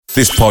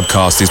This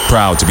podcast is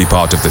proud to be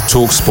part of the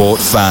TalkSport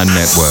Fan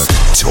Network.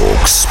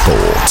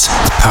 TalkSport.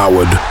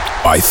 Powered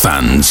by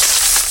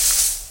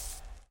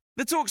fans.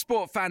 The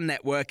TalkSport Fan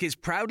Network is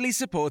proudly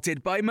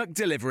supported by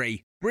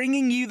McDelivery,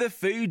 bringing you the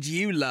food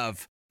you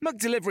love.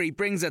 McDelivery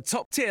brings a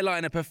top-tier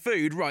lineup of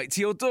food right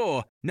to your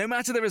door. No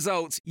matter the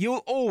result,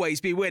 you'll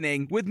always be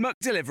winning with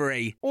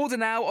McDelivery. Order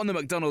now on the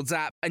McDonald's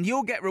app and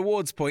you'll get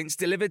rewards points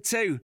delivered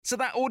too. So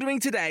that ordering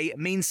today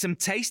means some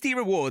tasty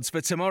rewards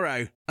for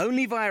tomorrow.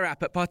 Only via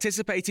app at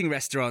participating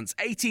restaurants.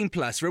 18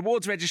 plus.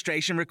 Rewards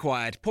registration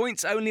required.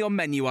 Points only on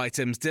menu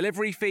items.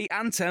 Delivery fee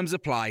and terms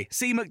apply.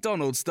 See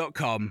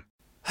mcdonalds.com.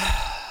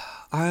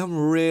 I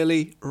am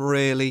really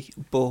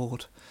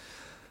bored.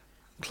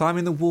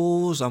 Climbing the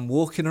walls, I'm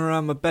walking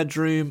around my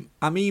bedroom.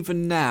 I'm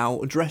even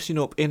now dressing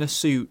up in a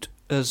suit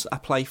as I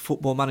play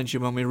Football Manager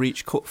when we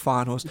reach cup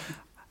finals.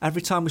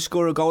 Every time we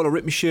score a goal, I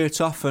rip my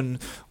shirt off and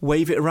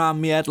wave it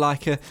around my head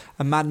like a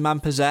madman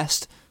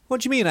possessed.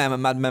 What do you mean I am a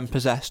madman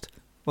possessed?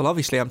 Well,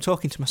 obviously, I'm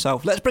talking to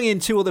myself. Let's bring in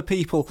two other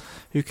people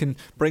who can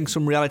bring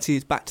some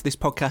realities back to this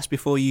podcast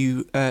before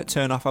you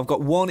turn off. I've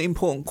got one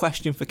important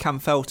question for Cam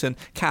Felton.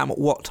 Cam,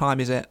 what time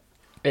is it?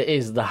 It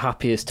is the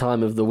happiest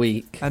time of the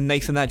week. And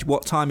Nathan Edge,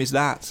 what time is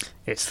that?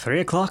 It's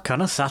 3 o'clock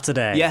on a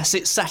Saturday. Yes,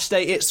 it's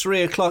Saturday, it's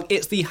 3 o'clock.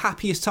 It's the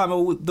happiest time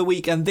of the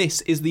week, and this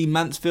is the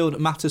Mansfield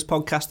Matters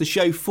podcast, the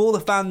show for the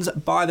fans,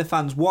 by the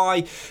fans.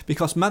 Why?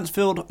 Because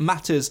Mansfield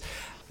matters.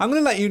 I'm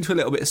going to let you into a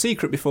little bit of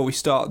secret before we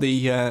start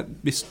the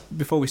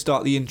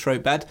intro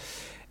bed.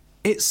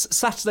 It's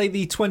Saturday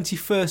the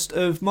 21st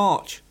of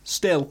March,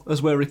 still,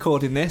 as we're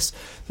recording this.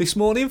 This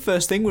morning,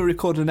 first thing, we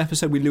recorded an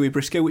episode with Louis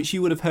Briscoe, which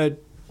you would have heard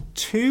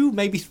 2,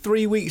 maybe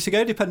 3 weeks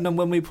ago, depending on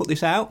when we put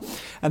this out.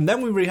 And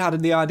then we had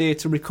the idea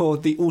to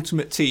record the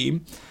Ultimate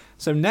Team.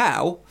 So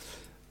now,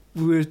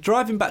 we were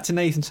driving back to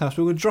Nathan's house,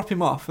 we were going to drop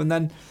him off, and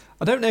then,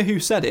 I don't know who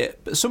said it,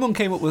 but someone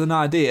came up with an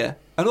idea,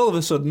 and all of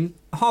a sudden,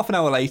 half an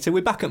hour later,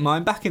 we're back at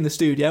mine, back in the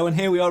studio, and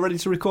here we are ready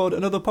to record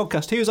another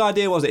podcast. Whose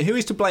idea was it? Who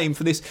is to blame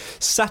for this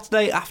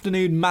Saturday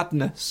afternoon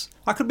madness?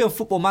 I could be on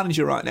Football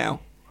Manager right now.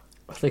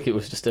 I think it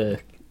was just a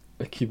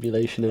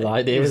accumulation of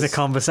ideas. It was a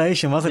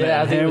conversation, wasn't it?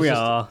 Yeah, And here we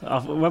are.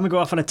 When we go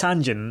off on a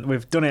tangent,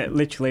 we've done it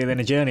literally in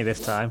a journey this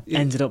time.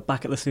 Ended up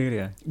back at the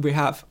studio. We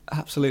have,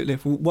 absolutely.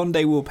 One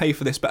day we'll pay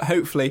for this, but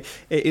hopefully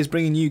it is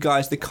bringing you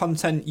guys the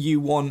content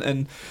you want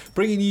and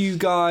bringing you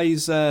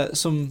guys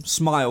some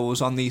smiles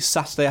on these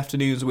Saturday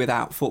afternoons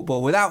without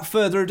football. Without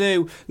further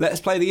ado, let's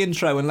play the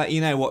intro and let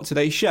you know what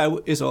today's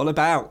show is all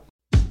about.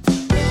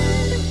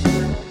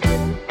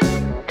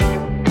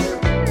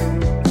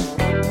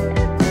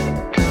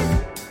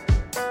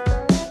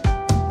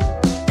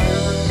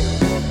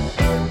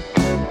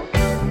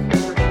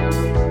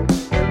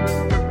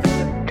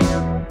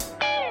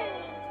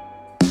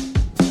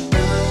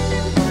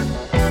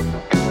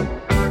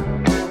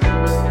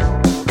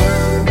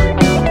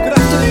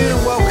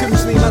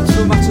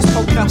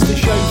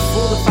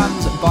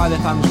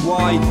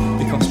 Why?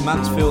 Because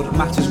Mansfield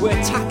matters.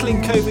 We're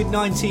tackling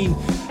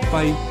COVID-19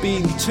 by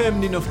being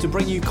determined enough to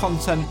bring you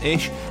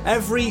content-ish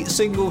every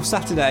single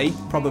Saturday,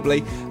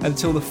 probably,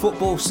 until the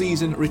football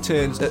season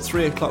returns at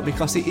 3 o'clock,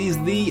 because it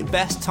is the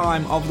best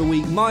time of the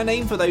week. My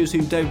name, for those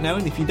who don't know,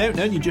 and if you don't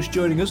know and you're just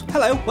joining us,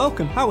 hello,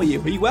 welcome, how are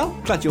you? Are you well?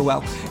 Glad you're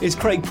well. Is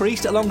Craig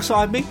Priest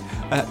alongside me,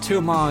 two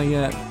of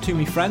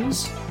my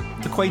friends,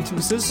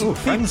 acquaintances. Oh,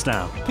 friends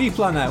now.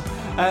 People I know.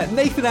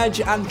 Nathan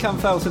Edge and Cam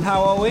Felton,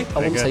 how are we?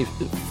 I wouldn't say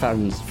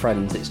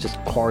friends, it's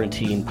just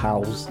quarantine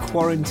pals.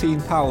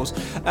 Quarantine pals.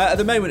 At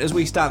the moment, as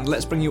we stand,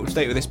 let's bring you up to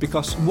date with this,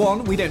 because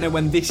 1, we don't know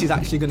when this is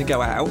actually going to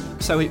go out,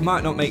 so it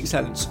might not make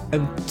sense,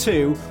 and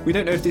 2, we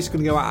don't know if this is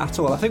going to go out at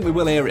all. I think we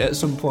will air it at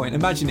some point.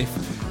 Imagine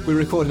if we're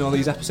recording all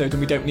these episodes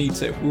and we don't need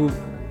to.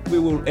 We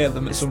will air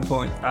them at some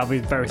point. I'll be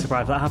very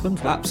surprised if that happens.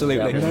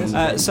 Absolutely.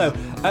 Yeah, so,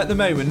 at the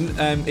moment,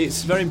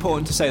 it's very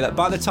important to say that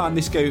by the time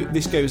this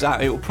goes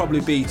out, it will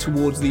probably be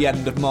towards the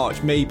end of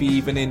March, maybe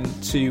even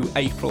into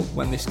April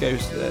when this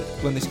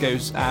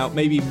goes out,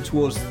 maybe even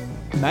towards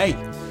May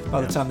by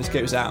the time this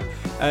goes out.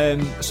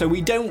 So we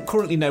don't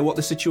currently know what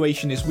the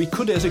situation is. We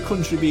could, as a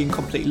country, be in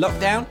complete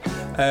lockdown.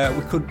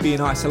 We could be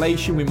in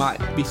isolation. We might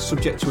be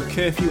subject to a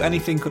curfew.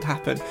 Anything could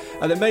happen.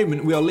 At the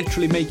moment, we are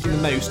literally making the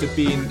most of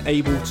being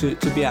able to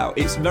be out.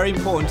 It's very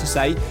important to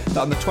say that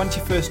on the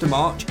 21st of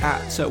March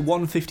at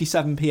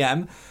 1:57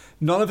 p.m,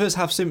 none of us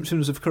have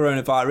symptoms of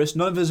coronavirus.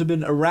 None of us have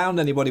been around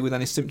anybody with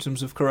any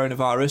symptoms of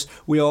coronavirus.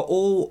 We are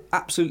all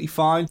absolutely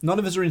fine. None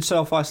of us are in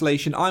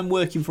self-isolation. I'm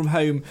working from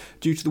home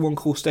due to the One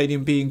Call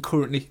Stadium being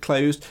currently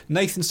closed.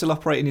 Nathan's still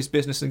operating his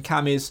business, and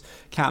Cam is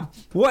Cam.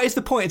 What is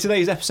the point of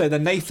today's episode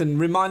then, Nathan?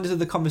 Remind us of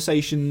the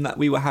conversation that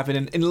we were having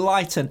and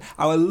enlighten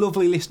our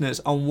lovely listeners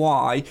on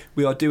why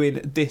we are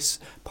doing this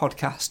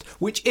podcast,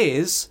 which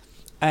is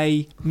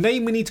a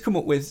name we need to come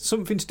up with,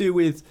 something to do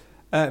with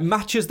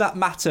Matches That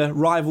Matter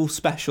Rival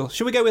Special.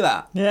 Shall we go with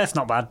that? Yeah, it's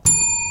not bad.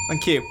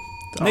 Thank you.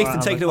 Nathan,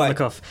 take it away.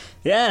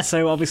 Yeah,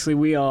 so obviously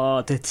we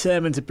are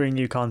determined to bring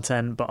you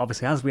content, but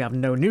obviously as we have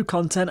no new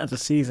content, as the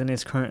season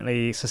is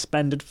currently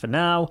suspended for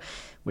now,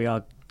 we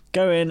are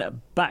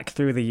going back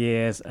through the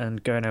years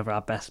and going over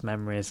our best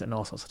memories and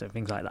all sorts of different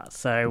things like that.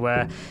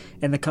 So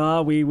in the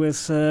car, we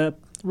was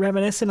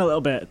reminiscing a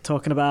little bit,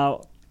 talking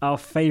about our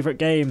favourite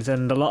games,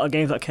 and a lot of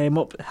games that came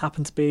up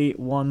happened to be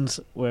ones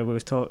where we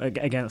was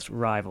against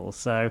rivals.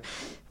 So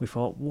we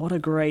thought, what a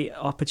great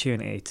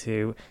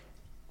opportunity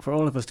for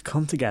all of us to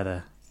come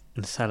together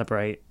and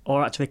celebrate,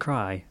 or actually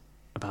cry,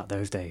 about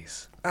those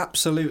days.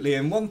 Absolutely,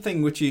 and one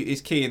thing which is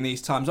key in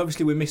these times,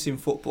 obviously we're missing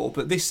football,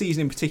 but this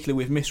season in particular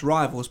we've missed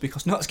rivals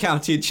because Notts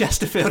County and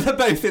Chesterfield are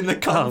both in the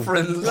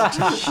conference.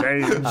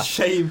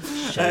 Shame.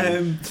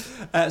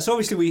 So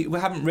obviously we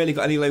haven't really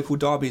got any local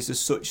derbies as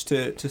such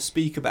to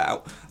speak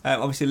about.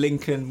 Obviously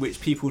Lincoln,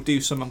 which people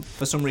do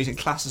for some reason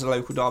class as a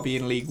local derby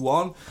in League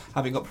One,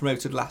 having got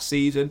promoted last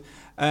season.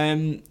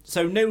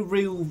 So no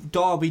real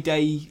derby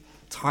day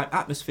type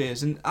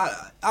atmospheres, and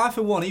I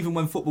for one, even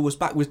when football was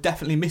back, was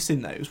definitely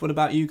missing those. What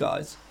about you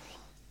guys?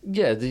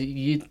 Yeah,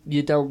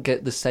 you don't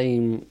get the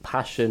same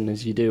passion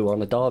as you do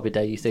on a derby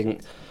day. You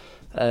think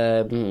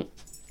we'll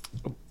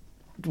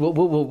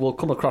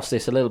come across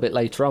this a little bit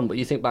later on, but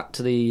you think back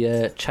to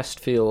the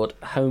Chesterfield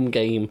home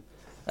game,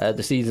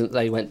 the season that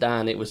they went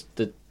down. It was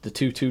the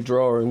 2-2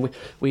 draw, and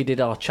we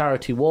did our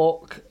charity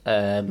walk.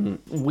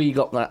 We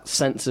got that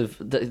sense of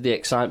the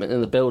excitement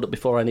and the build up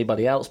before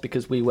anybody else,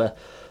 because we were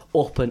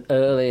up and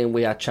early, and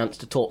we had a chance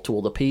to talk to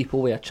all the people,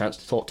 we had a chance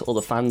to talk to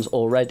other fans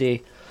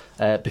already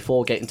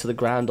before getting to the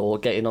ground or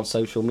getting on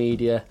social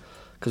media,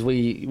 because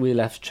we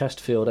left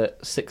Chesterfield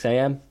at 6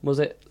 a.m, was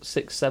it?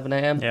 7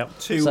 a.m? Yep.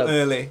 Too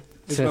early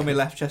is when we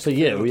left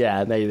Chesterfield. For you,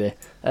 yeah, maybe.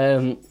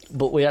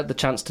 But we had the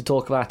chance to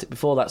talk about it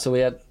before that,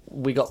 so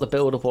we got the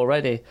build-up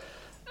already.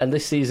 And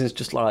this season's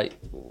just like,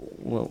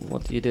 well,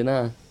 what do you do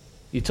now?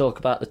 You talk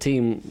about the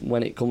team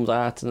when it comes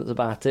out, and that's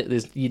about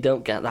it. You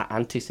don't get that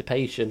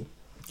anticipation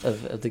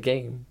of the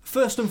game.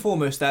 First and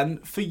foremost then,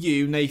 for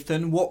you,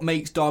 Nathan, what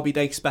makes Derby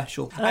Day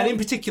special? And in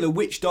particular,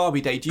 which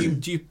Derby Day? Do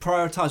you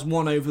prioritise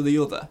one over the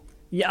other?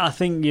 Yeah, I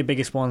think your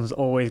biggest one's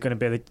always going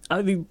to be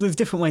I mean, there's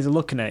different ways of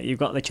looking at it. You've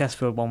got the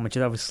Chesterfield one, which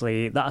is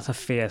obviously, that's a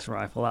fierce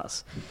rival.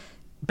 That's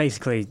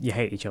basically, you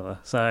hate each other.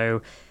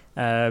 So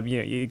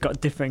you've got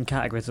different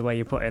categories of where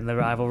you put in the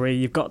rivalry.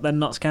 You've got the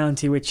Notts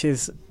County, which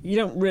is, you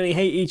don't really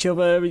hate each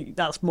other.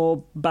 That's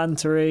more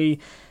bantery.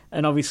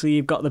 And obviously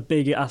you've got the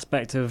big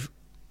aspect of,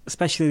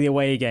 especially the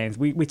away games,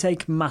 we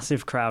take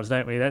massive crowds,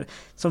 don't we?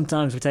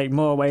 Sometimes we take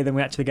more away than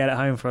we actually get at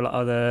home for a lot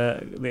of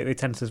the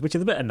attendances, which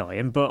is a bit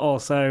annoying. But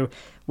also,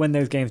 when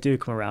those games do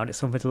come around, it's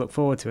something to look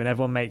forward to, and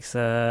everyone makes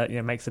a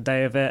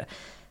day of it.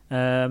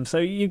 So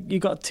you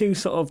got two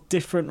sort of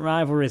different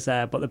rivalries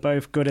there, but they're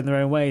both good in their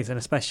own ways, and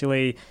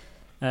especially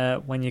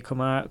when you come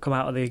out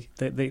of the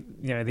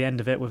end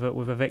of it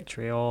with a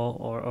victory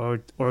or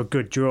a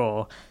good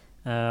draw.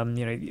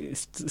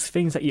 It's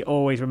things that you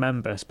always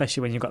remember,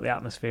 especially when you've got the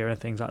atmosphere and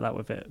things like that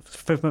with it.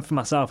 For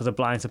myself as a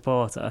blind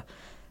supporter,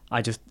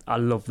 I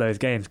love those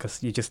games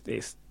because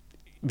it's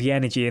the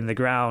energy in the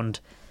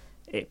ground.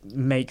 It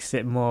makes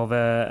it more of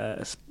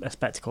a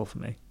spectacle for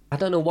me. I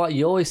don't know why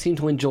you always seem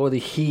to enjoy the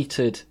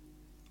heated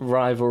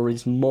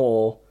rivalries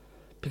more,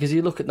 because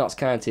you look at Notts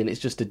County and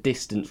it's just a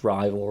distance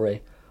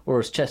rivalry,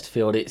 whereas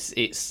Chesterfield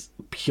it's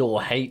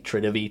pure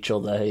hatred of each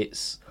other.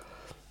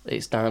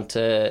 It's down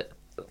to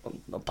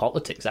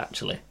politics,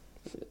 actually,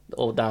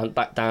 or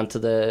back down to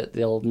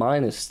the old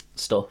miners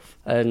stuff,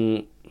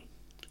 and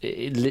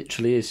it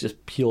literally is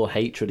just pure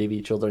hatred of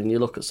each other. And you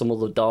look at some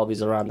other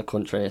derbies around the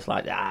country, and it's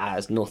like,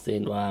 it's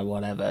nothing,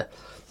 whatever.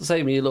 The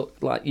same when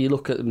you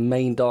look at the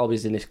main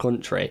derbies in this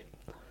country,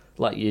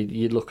 like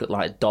you look at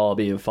like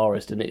Derby and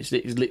Forest, and it's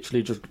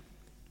literally just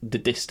the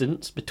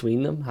distance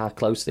between them, how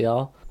close they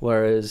are.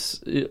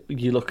 Whereas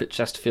you look at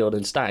Chesterfield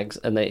and Stags,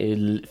 and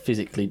they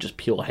physically just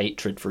pure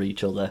hatred for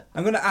each other.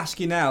 I'm going to ask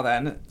you now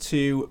then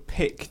to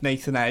pick,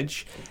 Nathan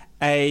Edge,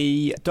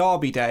 a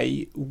Derby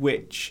Day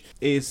which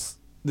is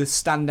the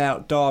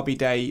standout Derby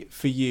Day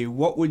for you.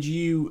 What would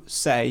you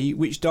say,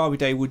 which Derby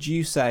Day would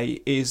you say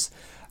is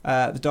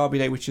the Derby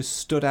Day which has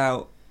stood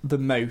out the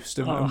most,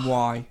 and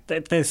why?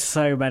 There's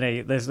so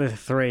many. There's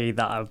three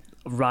that are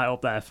right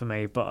up there for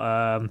me, but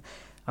I'm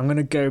going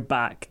to go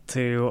back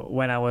to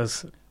when I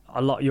was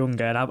a lot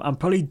younger, and I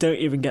probably don't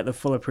even get the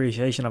full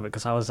appreciation of it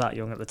because I was that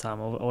young at the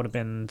time. I would have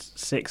been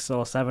 6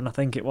 or 7, I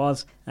think it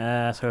was.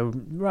 So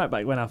right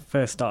back when I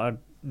first started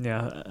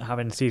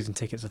having season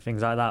tickets and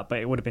things like that, but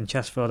it would have been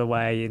Chesterfield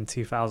away in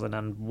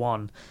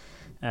 2001,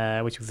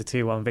 which was a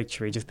 2-1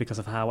 victory, just because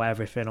of how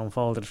everything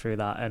unfolded through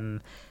that.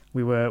 And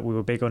we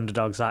were big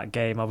underdogs that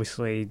game,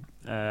 obviously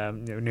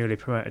newly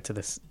promoted to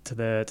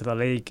the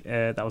league.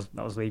 That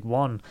was League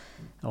One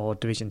or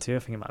Division 2, I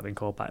think it might have been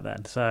called back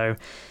then. So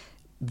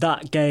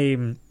that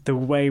game, the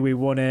way we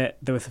won it,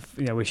 there was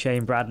with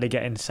Shane Bradley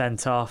getting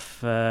sent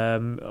off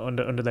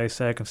under those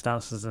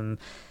circumstances, and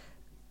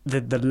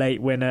the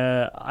late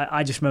winner.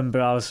 I just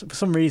remember for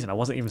some reason I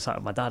wasn't even sat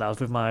with my dad. I was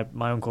with my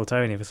uncle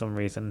Tony for some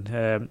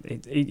reason.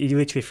 He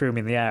literally threw me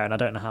in the air, and I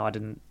don't know how I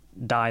didn't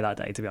die that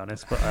day, to be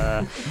honest.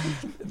 But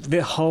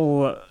the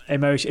whole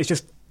emotion, it's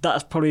just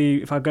that's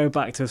probably, if I go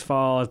back to as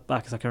far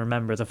back as I can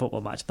remember as a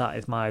football match, that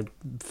is my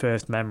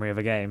first memory of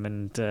a game,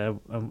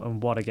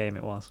 and what a game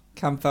it was.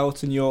 Cam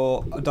Felton,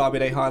 your Derby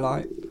Day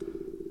highlight?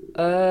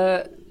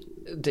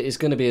 It's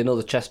going to be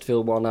another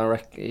Chesterfield one. I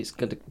reckon it's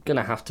going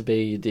to have to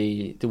be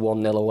the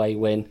 1-0 away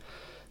win.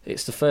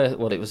 It's the first.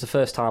 Well, it was the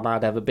first time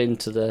I'd ever been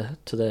to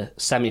the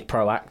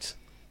semi-pro act,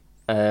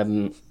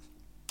 and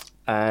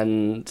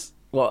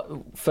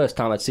first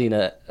time I'd seen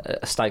a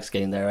Stags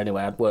game there.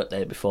 Anyway, I'd worked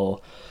there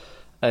before,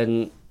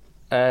 and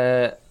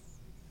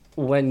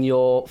when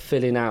you're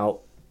filling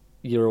out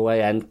your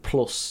away end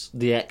plus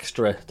the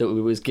extra that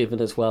we was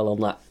given as well on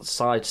that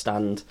side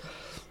stand,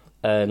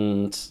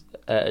 and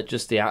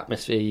just the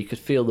atmosphere, you could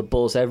feel the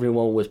buzz.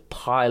 Everyone was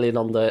piling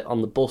on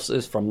the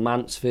buses from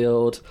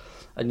Mansfield,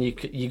 and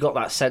you got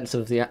that sense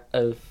of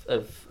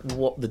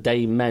what the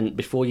day meant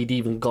before you'd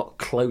even got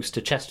close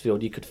to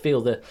Chesterfield. You could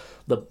feel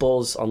the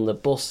buzz on the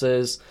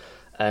buses.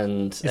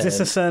 And is this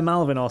a Sir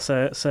Malvin or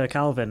Sir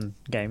Calvin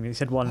game? You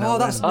said 1-0. Oh,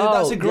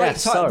 that's a great time.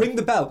 Sorry. Ring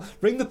the bell.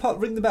 Ring the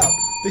bell.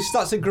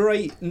 That's a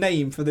great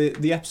name for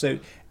the episode.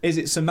 Is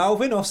it Sir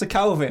Malvin or Sir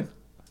Calvin?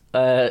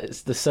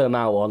 It's the Sir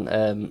Mal one.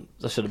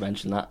 I should have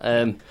mentioned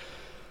that.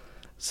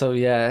 So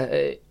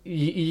yeah,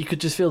 you could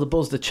just feel the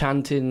buzz, the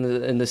chanting,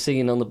 and the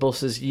singing on the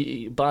buses.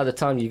 By the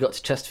time you got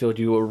to Chesterfield,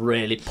 you were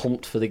really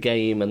pumped for the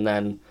game, and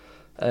then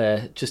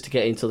just to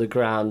get into the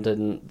ground,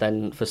 and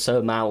then for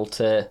Sir Mal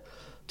to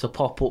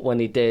pop up when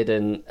he did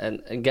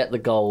and get the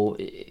goal,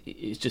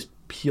 it's just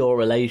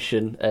pure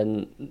elation.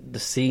 And the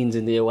scenes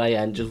in the away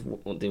end,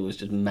 it was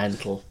just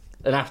mental.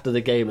 And after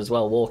the game as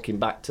well, walking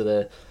back to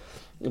the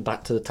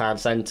town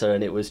centre,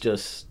 and it was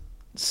just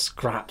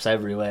scraps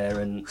everywhere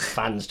and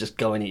fans just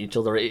going at each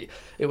other. It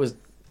was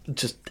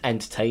just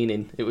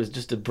entertaining. It was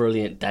just a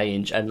brilliant day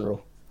in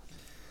general.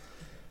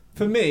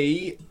 For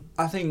me,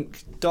 I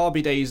think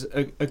Derby days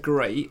are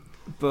great,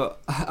 but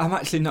I'm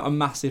actually not a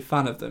massive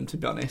fan of them, to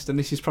be honest, and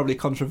this is probably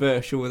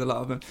controversial with a lot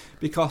of them,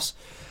 because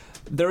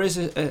there is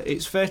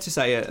it's fair to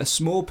say a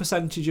small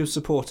percentage of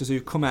supporters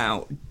who come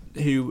out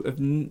who have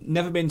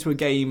never been to a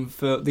game.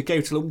 They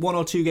go to 1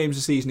 or 2 games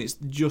a season. It's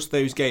just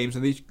those games,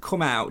 and they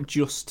come out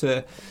just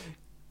to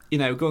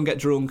go and get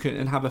drunk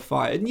and have a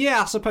fight. And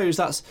yeah, I suppose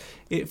that's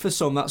it. For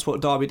some, that's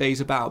what Derby Day's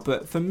about.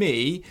 But for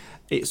me,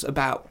 it's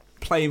about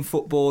playing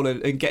football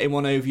and getting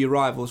one over your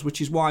rivals,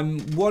 which is why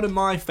one of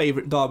my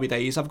favourite Derby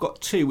Days, I've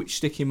got 2 which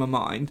stick in my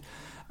mind.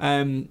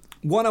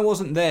 One I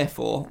wasn't there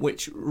for,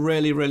 which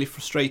really, really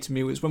frustrated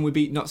me, was when we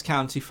beat Notts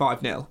County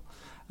 5-0.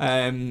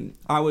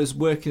 I was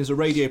working as a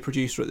radio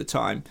producer at the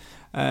time,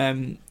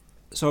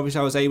 so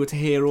obviously I was able to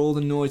hear all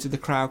the noise of the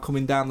crowd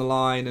coming down the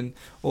line and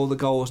all the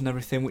goals and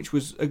everything, which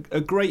was a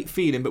great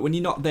feeling. But when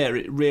you're not there,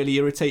 it really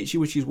irritates you,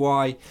 which is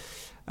why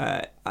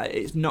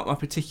it's not my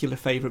particular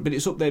favourite. But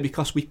it's up there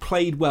because we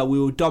played well, we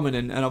were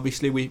dominant, and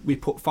obviously we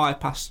put 5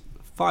 past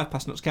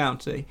Notts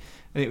County,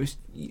 and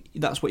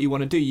that's what you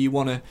want to do. You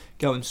want to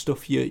go and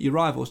stuff your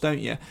rivals, don't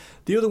you?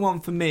 The other one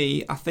for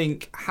me, I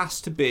think,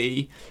 has to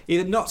be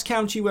either Notts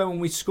County, when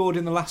we scored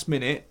in the last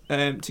minute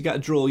to get a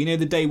draw. You know,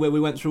 the day where we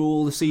went through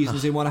all the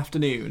seasons in one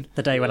afternoon.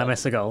 The day when I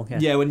missed the goal.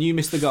 Yeah, when you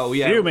missed the goal.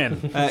 Yeah,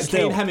 Fuming.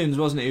 Kane Hemmings,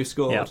 wasn't it, who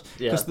scored?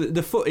 Yeah. Because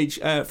the footage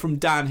from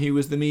Dan, who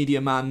was the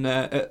media man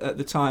at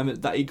the time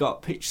that he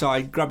got pitch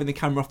side, grabbing the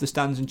camera off the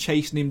stands and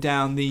chasing him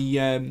down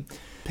the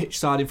pitch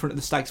side in front of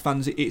the Stags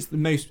fans.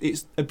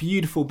 It's a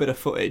beautiful bit of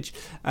footage.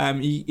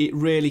 It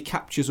really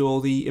captures all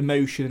the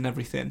emotion and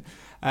everything.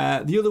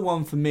 The other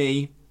one for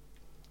me,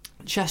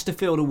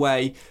 Chesterfield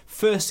away,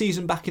 first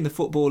season back in the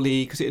Football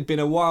League, because it had been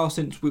a while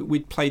since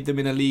we'd played them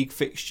in a league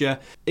fixture.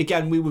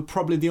 Again, we were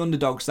probably the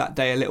underdogs that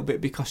day a little bit,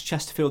 because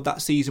Chesterfield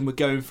that season were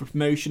going for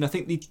promotion. I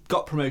think they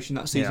got promotion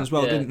that season as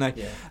well, didn't they?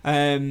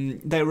 Yeah.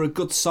 They were a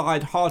good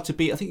side, hard to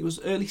beat. I think it was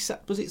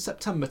was it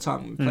September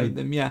time we played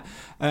them? Yeah.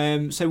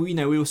 So we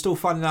were still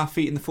finding our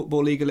feet in the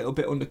Football League a little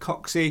bit under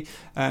Coxey.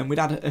 We'd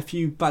had a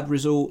few bad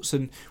results,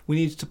 and we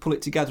needed to pull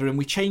it together, and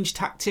we changed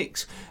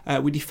tactics.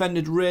 We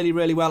defended really,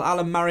 really well.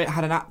 Alan Marriott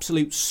had an absolute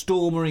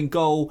stormer in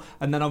goal,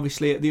 and then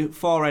obviously at the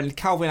far end,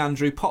 Calvin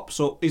Andrew pops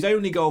up, his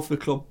only goal for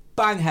the club,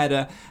 bang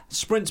header,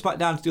 sprints back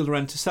down to the other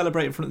end to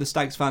celebrate in front of the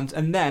Stags fans.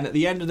 And then at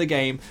the end of the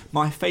game,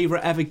 my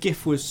favourite ever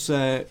GIF was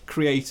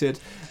created,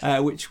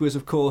 which was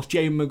of course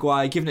Jamie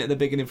Maguire giving it at the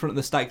beginning in front of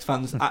the Stags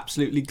fans.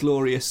 Absolutely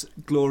glorious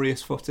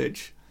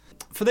footage.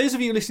 For those of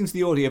you listening to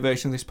the audio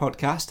version of this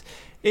podcast,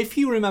 if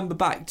you remember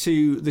back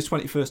to the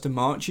 21st of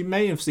March, you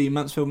may have seen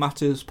Mansfield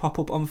Matters pop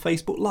up on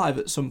Facebook Live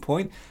at some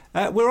point.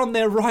 We're on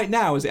there right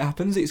now, as it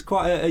happens. It's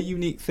quite a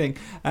unique thing.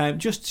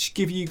 Just to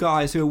give you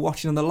guys who are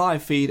watching on the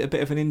live feed a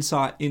bit of an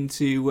insight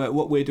into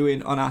what we're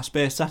doing on our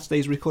spare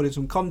Saturdays, recording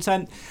some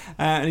content.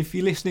 And if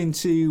you're listening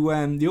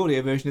to the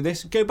audio version of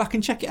this, go back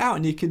and check it out,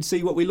 and you can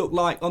see what we look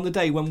like on the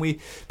day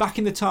back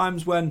in the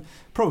times when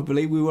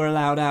probably we were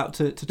allowed out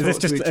to talk to each other. Is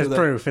this just as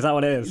proof? Is that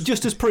what it is?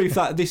 Just as proof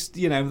that this,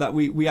 that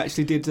we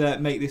actually did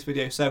make this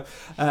video. So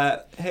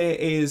here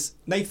is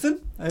Nathan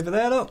over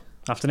there. Look.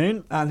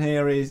 Afternoon. And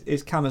here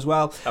is Cam as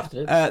well.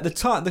 Afternoon.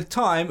 The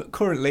time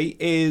currently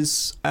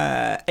is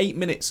 8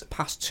 minutes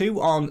past 2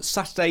 on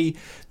Saturday,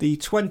 the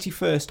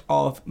 21st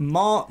of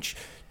March,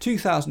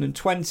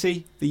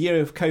 2020, the year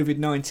of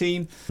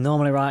COVID-19.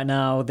 Normally, right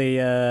now,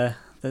 the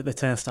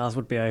turnstiles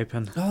would be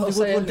open. Oh, I'll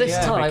say at this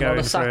time on Going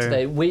a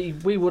Saturday,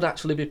 we would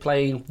actually be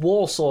playing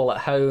Walsall at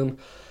home,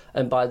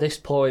 and by this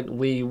point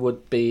we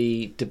would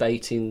be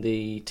debating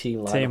the team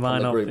lineup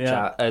on the group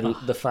chat, and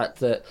the fact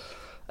that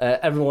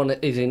everyone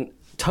is in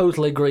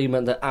total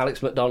agreement that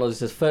Alex McDonald is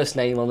the first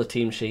name on the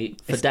team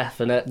sheet for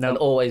definite, and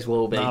always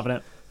will be. Not having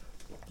it.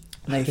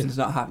 Nathan's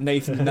not happy.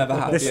 Nathan's never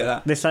happy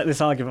at that. This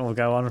argument will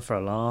go on for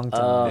a long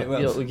time. It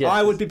will. Yeah.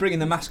 I would be bringing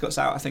the mascots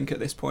out, I think, at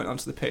this point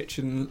onto the pitch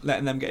and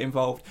letting them get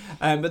involved.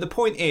 But the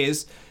point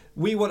is,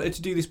 we wanted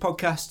to do this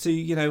podcast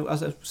to,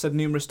 as I've said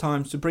numerous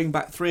times, to bring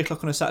back 3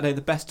 o'clock on a Saturday, the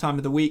best time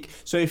of the week.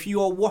 So if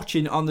you are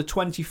watching on the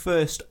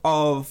 21st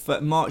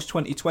of March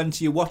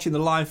 2020, you're watching the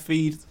live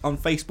feed on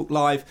Facebook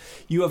Live,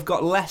 you have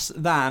got less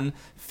than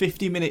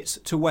 50 minutes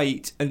to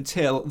wait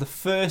until the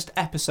first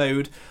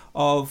episode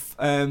of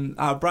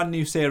our brand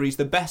new series,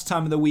 The Best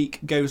Time of the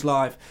Week, goes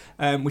live,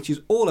 which is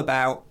all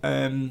about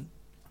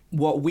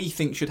what we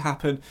think should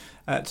happen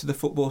to the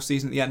football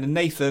season at the end. And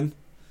Nathan,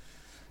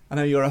 I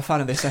know you're a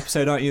fan of this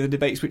episode, aren't you? The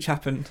debates which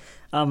happened.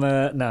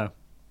 No,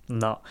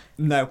 not.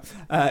 No,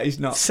 he's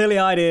not. Silly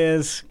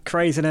ideas,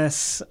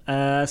 craziness,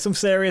 some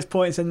serious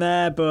points in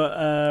there,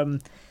 but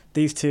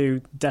these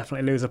two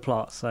definitely lose a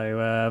plot.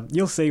 So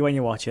you'll see when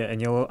you watch it, and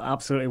you'll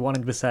absolutely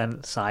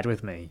 100% side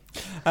with me.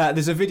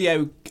 There's a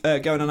video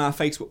going on our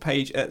Facebook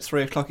page at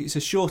 3 o'clock. It's a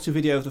shorter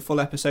video of the full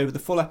episode.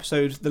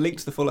 The link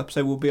to the full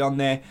episode will be on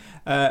there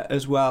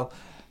as well.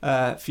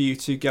 For you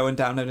to go and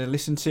download and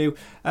listen to.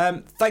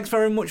 Thanks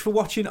very much for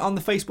watching on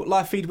the Facebook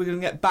live feed. We're going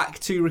to get back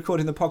to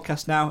recording the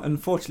podcast now.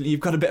 Unfortunately, you've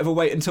got a bit of a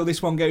wait until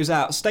this one goes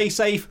out. Stay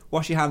safe,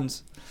 wash your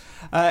hands.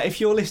 If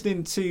you're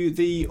listening to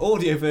the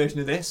audio version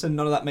of this and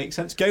none of that makes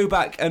sense, go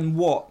back and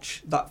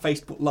watch that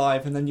Facebook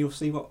live and then you'll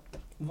see what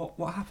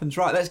happens.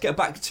 Right, let's get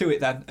back to it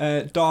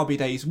then. Derby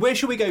days. Where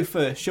shall we go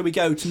first? Shall we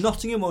go to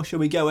Nottingham or shall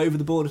we go over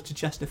the border to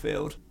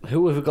Chesterfield?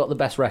 Who have we got the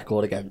best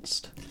record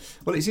against?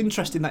 Well, it's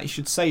interesting that you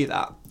should say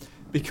that,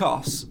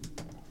 because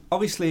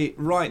obviously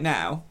right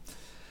now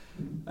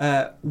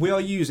we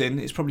are using,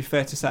 it's probably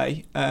fair to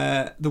say,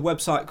 the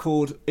website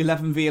called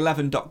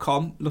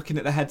 11v11.com, looking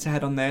at the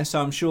head-to-head on there,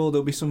 so I'm sure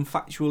there'll be some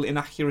factual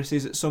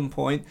inaccuracies at some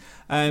point.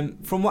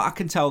 From what I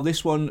can tell,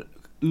 this one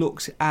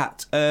looks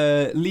at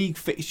league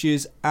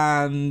fixtures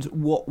and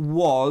what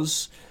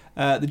was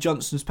the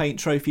Johnstone's Paint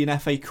Trophy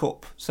and FA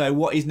Cup. So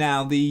what is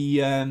now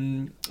the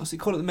what's it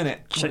called at the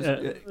minute?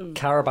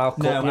 Carabao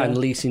Cup and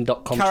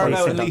Leasing.com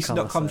Carabao and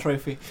Leasing.com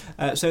Trophy.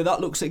 So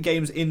that looks at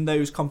games in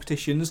those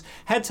competitions.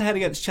 Head to head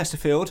against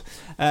Chesterfield,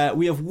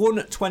 we have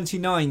won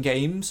 29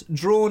 games,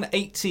 drawn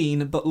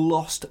 18, but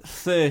lost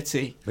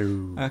 30.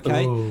 Ooh.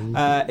 Okay. Ooh.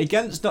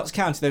 Against Notts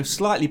County, though,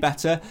 slightly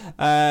better.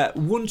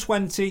 Won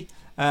 20.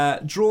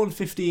 Drawn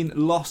 15,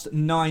 lost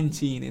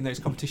 19 in those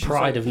competitions.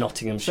 Pride of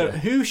Nottinghamshire. So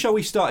who shall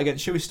we start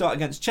against? Shall we start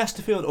against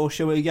Chesterfield or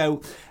shall we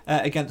go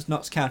against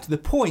Notts County? The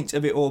point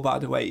of it all, by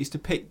the way, is to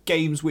pick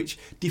games which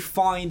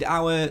defined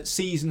our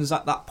seasons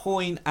at that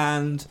point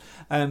and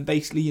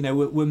basically,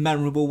 were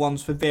memorable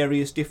ones for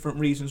various different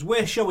reasons.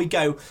 Where shall we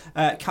go,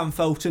 Cam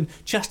Felton?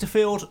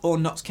 Chesterfield or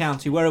Notts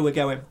County? Where are we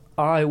going?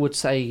 I would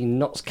say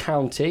Notts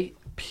County,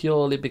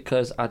 purely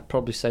because I'd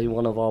probably say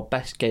one of our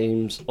best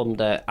games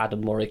under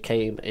Adam Murray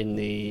came in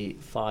the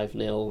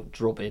 5-0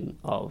 drubbing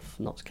of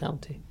Notts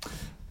County.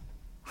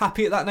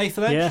 Happy at that,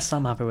 Nathan Edge? Yes,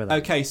 I'm happy with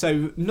that. Okay,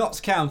 so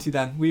Notts County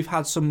then. We've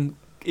had some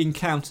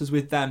encounters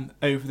with them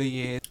over the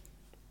years.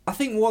 I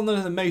think one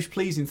of the most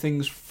pleasing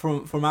things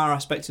from our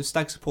aspect of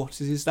Stag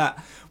supporters is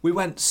that we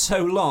went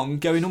so long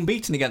going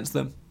unbeaten against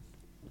them.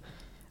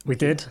 We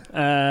did,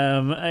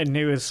 and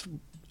it was...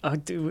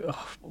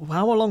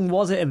 how long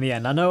was it in the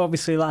end? I know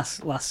obviously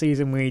last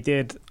season we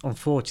did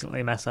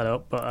unfortunately mess that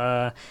up,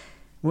 but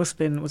must have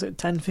been, was it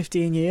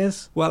 10-15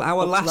 years? Well,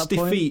 our last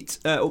defeat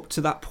up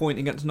to that point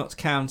against Notts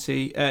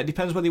County,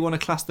 depends whether you want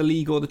to class the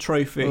league or the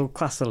trophy. We'll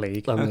class the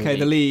league. Okay,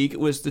 the league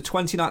was the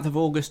 29th of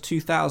August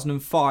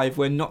 2005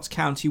 when Notts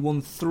County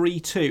won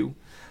 3-2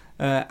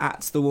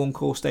 at the One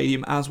Call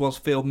Stadium, as was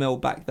Field Mill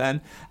back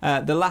then.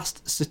 The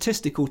last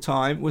statistical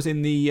time was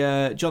in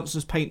the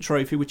Johnstone's Paint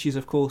Trophy, which is,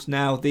 of course,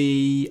 now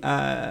the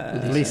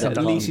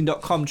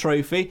Leasing.com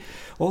Trophy.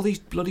 All these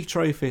bloody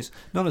trophies,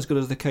 none as good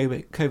as the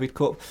COVID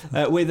Cup,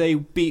 where they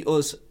beat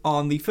us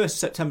on the 1st of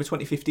September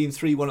 2015,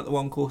 3-1 at the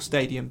One Call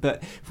Stadium.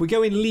 But if we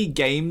go in league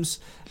games,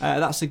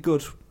 that's a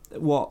good,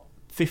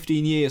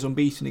 15 years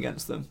unbeaten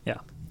against them.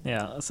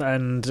 Yeah. So,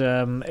 and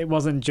it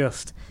wasn't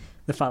just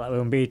the fact that we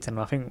were unbeaten.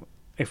 I think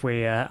if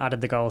we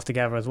added the goals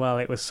together as well,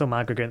 it was some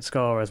aggregate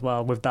score as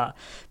well. With that,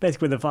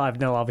 basically with the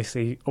 5-0,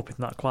 obviously upping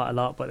that quite a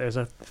lot, but there was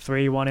a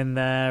 3-1 in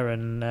there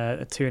and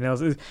a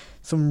 2-0.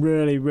 Some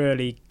really,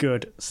 really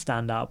good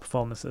standout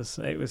performances.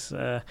 It was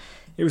a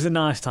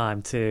nice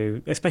time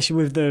to, especially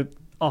with the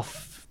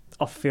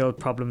off-field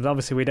problems.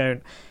 Obviously, we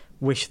don't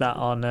wish that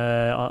on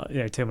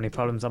too many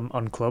problems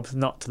on clubs,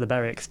 not to the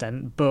very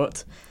extent,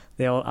 but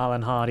the old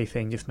Alan Hardy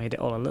thing just made it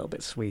all a little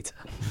bit sweeter.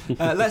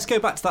 Let's go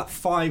back to that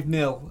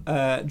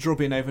 5-0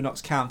 drubbing over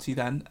Notts County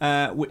then,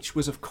 which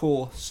was, of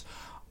course,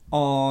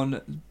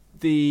 on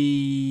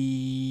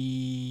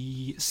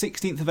the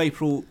 16th of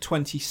April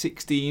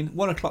 2016,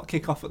 1 o'clock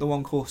kickoff at the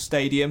One Course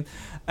Stadium.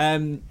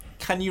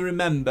 Can you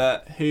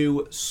remember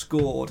who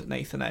scored,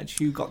 Nathan Edge?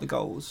 Who got the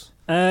goals?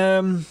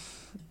 No,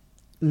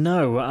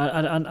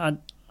 I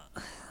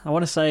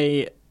want to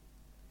say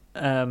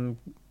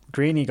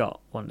Greeny got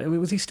one.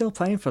 Was he still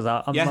playing for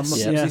that? Yes, it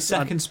was his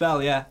second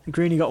spell, yeah.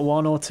 Greeny got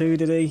 1 or 2,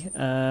 did he?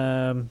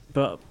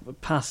 But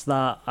past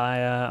that,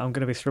 I'm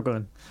going to be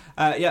struggling.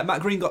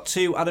 Matt Green got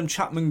 2, Adam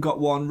Chapman got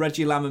 1,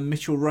 Reggie Lamb and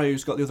Mitchell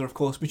Rose got the other, of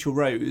course, Mitchell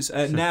Rose.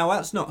 Now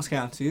that's Notts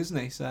County, isn't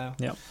he? So,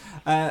 yep.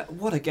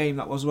 What a game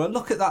that was. Well,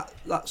 look at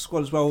that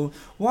squad as well.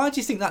 Why do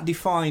you think that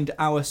defined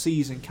our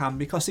season, Cam?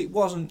 Because it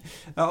wasn't,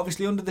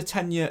 obviously under the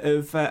tenure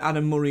of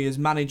Adam Murray as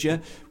manager,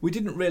 we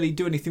didn't really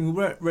do anything, we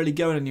weren't really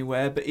going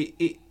anywhere, but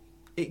it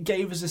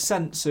gave us a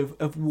sense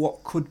of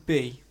what could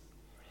be.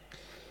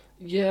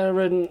 Yeah,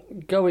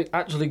 and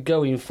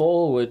going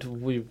forward,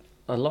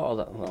 a lot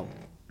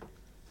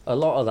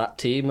of that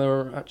team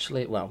are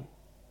actually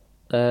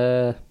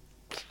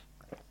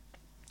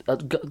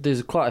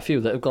there's quite a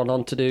few that have gone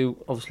on to do,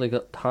 obviously,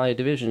 got higher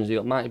divisions. You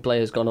got Matty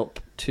Blair's gone up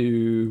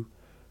to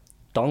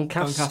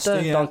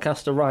Doncaster. Yeah.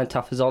 Doncaster, Ryan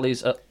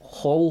Taffazoli's at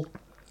Hull.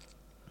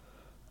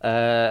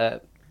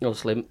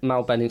 Obviously,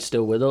 Mal Benning's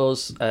still with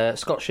us.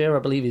 Scott Shearer, I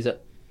believe, he's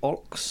at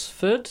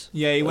Oxford.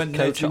 Yeah, he went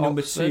there to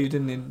number Oxford. 2,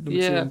 didn't he? Number 2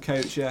 and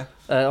coach, yeah.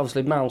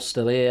 Obviously, Mal's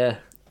still here.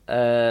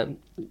 Scraping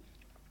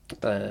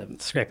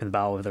the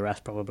barrel with the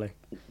rest, probably.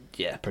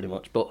 Yeah, pretty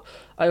much. But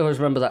I always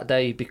remember that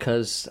day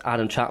because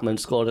Adam Chapman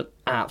scored an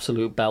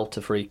absolute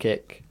belter free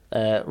kick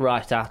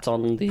right at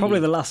on the... Probably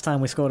the last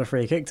time we scored a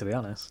free kick, to be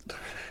honest.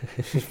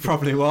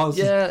 Probably was.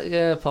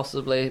 Yeah,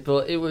 possibly.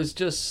 But it was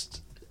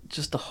just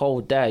the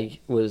whole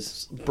day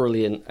was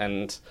brilliant,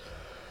 and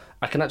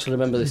I can actually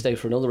remember this day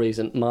for another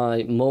reason.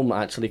 My mum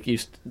actually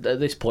at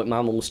this point,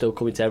 my mum was still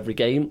coming to every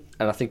game,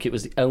 and I think it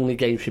was the only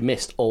game she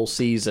missed all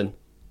season.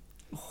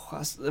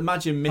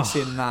 Imagine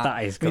missing that.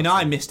 That is I mean,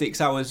 I missed it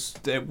because I was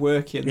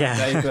working that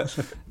day, but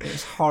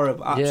it's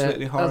horrible,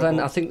 absolutely horrible. And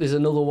then I think there's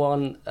another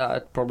one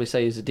I'd probably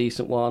say is a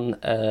decent one.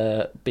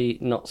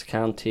 Beat Notts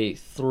County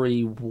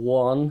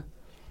 3-1.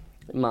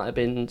 It might have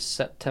been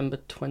September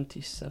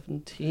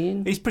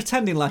 2017. He's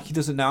pretending like he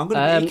doesn't know.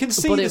 You can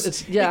see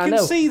this. Yeah, you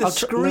can see the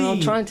screen. I'm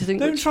trying to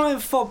think. Don't try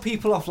and fob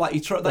people off like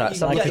you're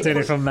doing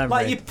it from memory.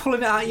 Like you're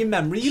pulling it out of your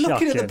memory. You're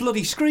looking at the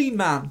bloody screen,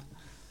 man.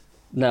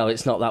 No,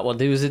 it's not that one.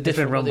 There was a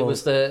different one. It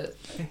was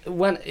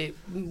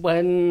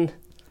when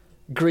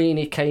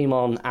Greeny came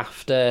on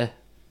after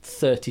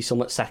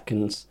 30-something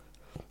seconds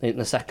in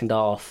the second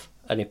half,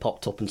 and he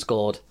popped up and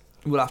scored.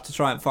 We'll have to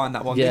try and find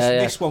that one. Yeah,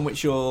 this one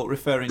which you're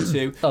referring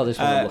to. Oh, this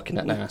one I'm looking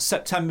at now.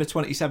 September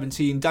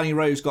 2017. Danny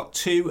Rose got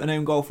 2, an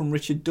own goal from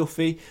Richard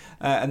Duffy,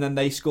 and then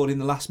they scored in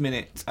the last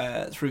minute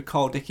through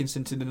Carl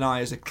Dickinson to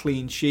deny us a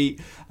clean sheet.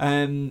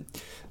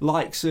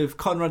 Likes of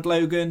Conrad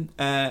Logan,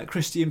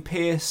 Christian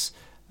Pearce,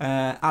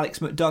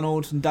 Alex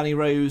McDonald and Danny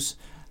Rose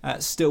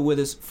still with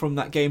us from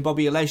that game.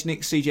 Bobby Olejnik,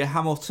 CJ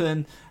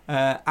Hamilton,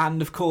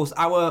 and of course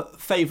our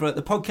favourite,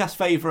 the podcast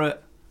favourite,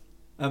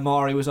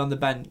 Amari was on the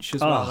bench as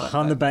well.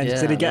 On the bench.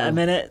 Did he get a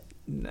minute?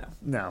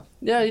 No.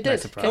 Yeah, he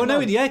did.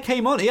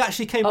 Came on. He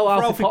actually came on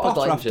for Alfie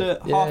Potter after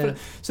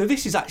half. So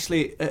this is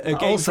actually a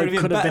game also for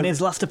him. Could have been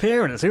his last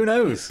appearance. Who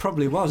knows? It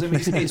probably was. I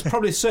mean, it's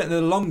probably certainly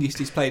the longest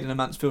he's played in a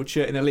Mansfield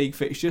shirt in a league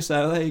fixture.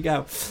 So there you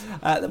go.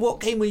 What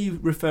game were you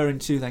referring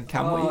to then,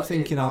 Cam? What are you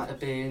thinking of? It might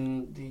have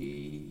been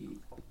the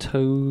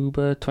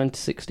October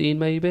 2016,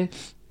 maybe.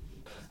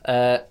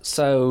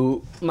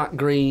 So Matt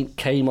Green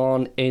came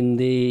on in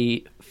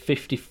the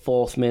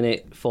 54th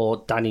minute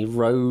for Danny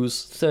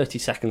Rose. 30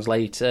 seconds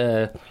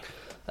later,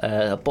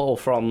 a ball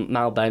from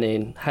Mal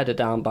Benning, headed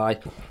down by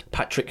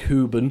Patrick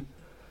Houben.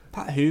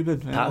 Pat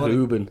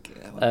Houben.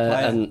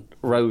 And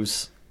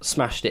Rose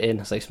smashed it in.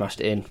 I say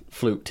smashed it in,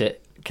 fluked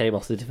it, came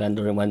off the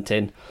defender and went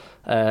in.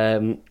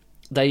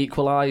 They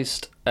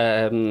equalised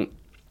through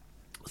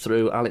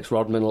Alex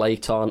Rodman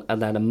late on,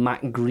 and then a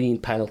Matt Green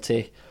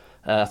penalty.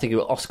 I think it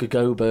was Oscar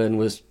Goburn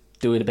was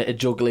doing a bit of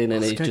juggling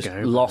and he just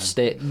lost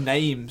it.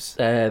 Names.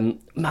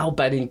 Mal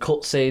Benning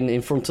cuts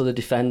in front of the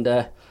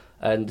defender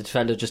and the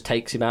defender just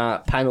takes him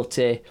out.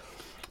 Penalty.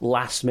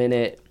 Last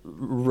minute,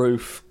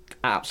 roof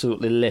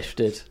absolutely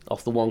lifted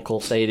off the One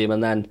Call Stadium,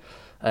 and then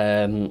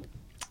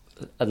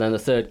the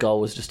third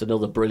goal was just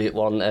another brilliant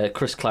one.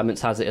 Chris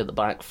Clements has it at the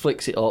back,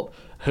 flicks it up,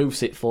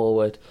 hoofs it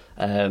forward.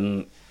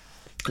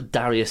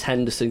 Darius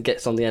Henderson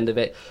gets on the end of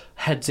it,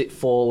 heads it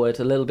forward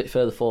a little bit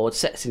further forward,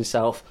 sets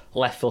himself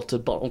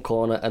left-footed bottom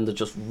corner, and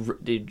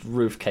the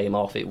roof came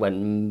off. It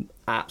went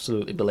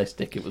absolutely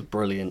ballistic. It was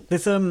brilliant.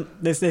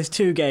 There's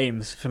 2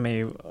 games for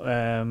me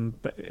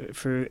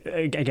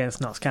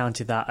against Notts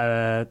County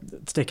that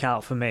stick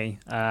out for me,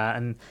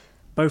 and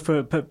both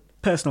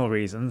personal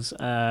reasons,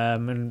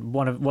 and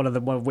one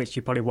of which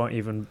you probably won't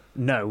even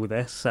know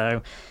this.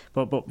 So,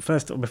 but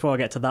first, before I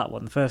get to that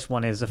one, the first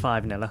one is a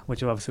 5-0,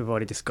 which obviously we've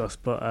already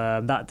discussed.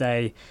 But that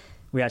day,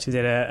 we actually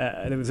did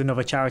there was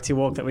another charity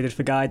walk that we did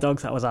for Guide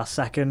Dogs. That was our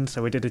second.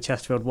 So we did a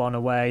Chesterfield one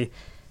away,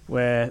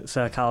 where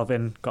Sir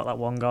Calvin got that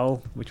one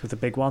goal, which was a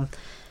big one.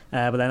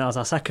 But then that was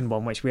our second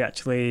one, which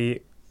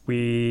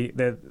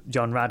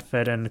John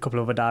Radford and a couple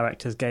of other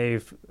directors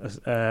gave us.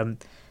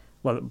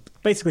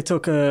 Basically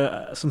took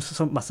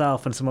some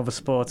myself and some other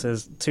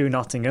supporters to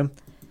Nottingham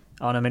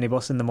on a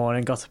minibus in the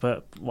morning. Got up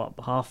at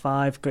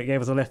 5:30.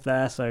 Gave us a lift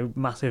there. So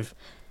massive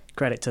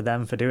credit to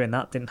them for doing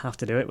that. Didn't have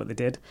to do it, but they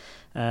did.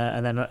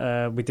 And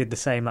then we did the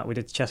same that we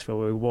did to Chesterfield,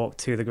 where we walked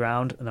to the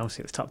ground, and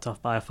obviously it was topped off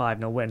by a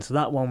 5-0 win. So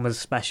that one was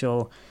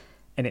special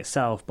in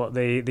itself. But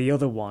the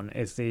other one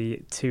is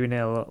the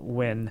 2-0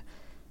 win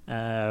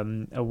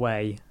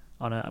away.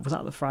 Was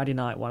that the Friday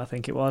night one? I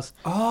think it was.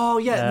 Oh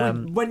yeah,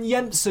 when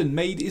Jensen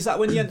made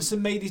Jensen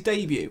made his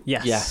debut?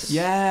 Yes.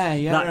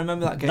 Yeah. I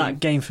remember that game. That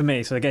game for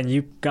me. So again,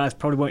 you guys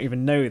probably won't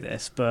even know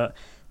this, but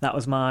that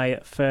was my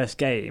first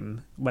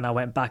game when I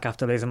went back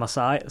after losing my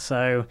sight.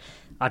 So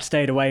I'd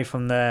stayed away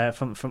from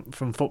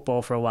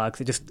football for a while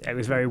because it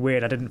was very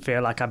weird. I didn't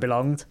feel like I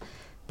belonged.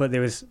 But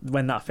there was,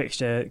 when that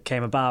fixture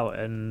came about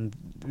and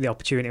the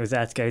opportunity was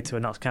there to go to a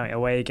Notts County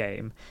away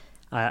game,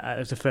 it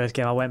was the first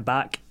game I went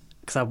back.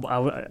 Because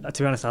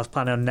to be honest, I was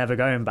planning on never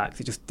going back.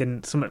 It just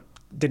something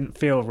didn't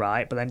feel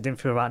right, but then it didn't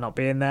feel right not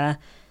being there.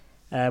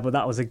 But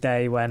that was a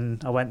day when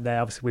I went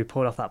there. Obviously, we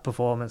pulled off that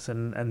performance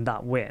and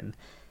that win,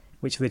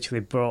 which literally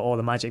brought all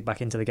the magic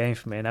back into the game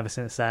for me. And ever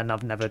since then,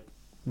 I've never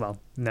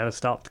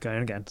stopped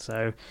going again.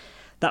 So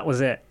that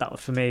was it. That was,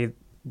 for me,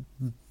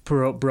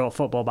 brought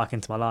football back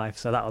into my life.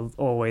 So that will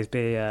always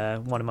be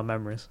one of my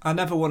memories. I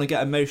never want to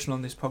get emotional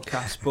on this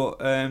podcast,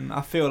 but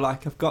I feel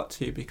like I've got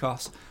to,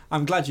 because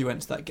I'm glad you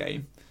went to that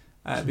game.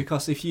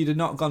 Because if you'd have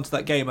not gone to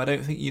that game, I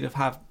don't think you'd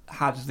have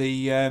had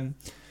the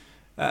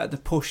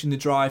push and the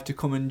drive to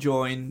come and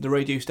join the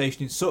radio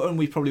station in Sutton.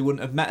 We probably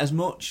wouldn't have met as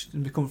much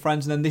and become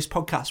friends, and then this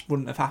podcast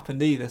wouldn't have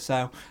happened either.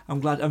 So I'm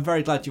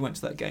very glad you went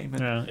to that game.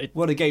 And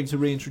what a game to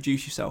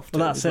reintroduce yourself to.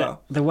 Well, that's it.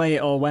 Well. The way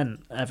it all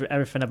went,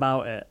 everything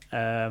about it,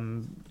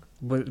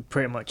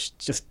 pretty much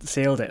just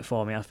sealed it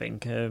for me. I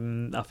think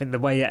the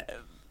way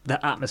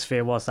the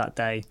atmosphere was that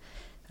day,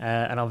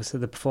 and obviously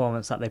the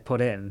performance that they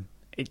put in.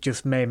 It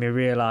just made me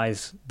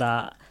realise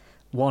that,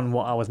 one,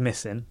 what I was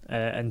missing,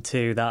 and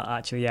two, that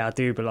actually, I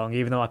do belong.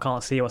 Even though I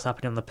can't see what's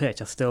happening on the pitch,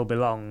 I still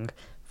belong,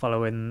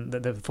 following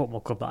the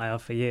football club that I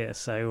have for years.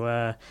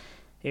 So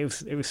it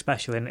was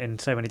special in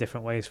so many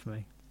different ways for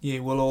me.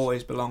 You will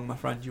always belong, my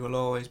friend. You will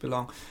always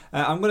belong.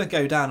 I'm going to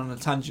go down on a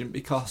tangent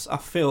because I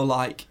feel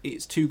like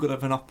it's too good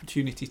of an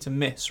opportunity to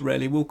miss,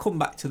 really. We'll come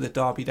back to the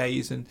Derby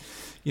days and,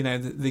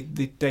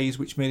 the days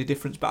which made a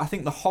difference. But I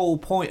think the whole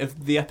point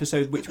of the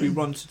episode which we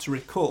wanted to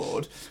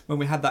record, when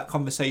we had that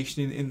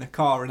conversation in the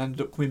car and ended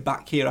up coming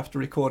back here after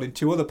recording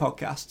 2 other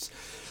podcasts,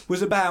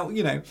 was about,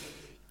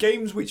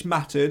 games which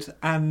mattered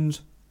and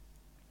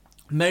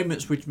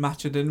moments which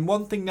mattered. And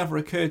one thing never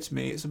occurred to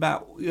me. It's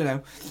about,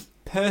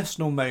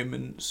 personal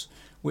moments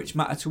which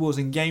matter to us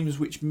in games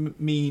which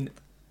mean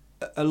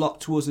a lot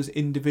to us as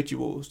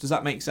individuals. Does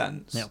that make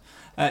sense?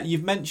 Yeah.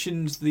 You've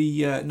mentioned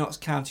the Notts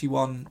County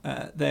one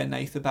there,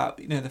 Nath, about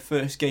the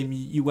first game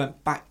you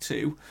went back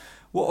to.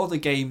 What other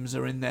games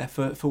are in there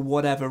for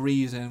whatever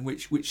reason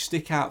which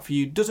stick out for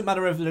you? Doesn't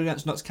matter if they're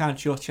against Notts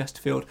County or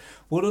Chesterfield.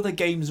 What other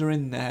games are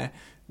in there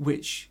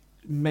which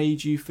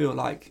made you feel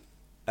like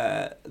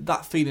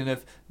that feeling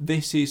of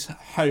this is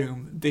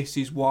home, this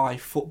is why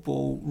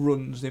football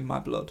runs in my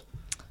blood?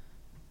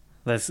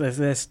 There's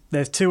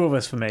 2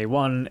 others for me.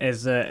 One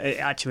is it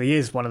actually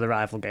is one of the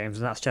rival games,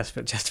 and that's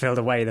Chesterfield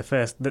away,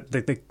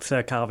 the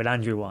Sir Calvin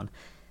Andrew one,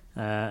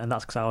 and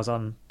that's because I was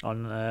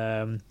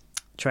on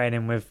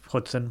training with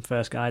Hudson,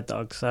 first Guide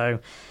Dog,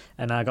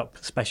 and I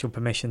got special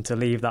permission to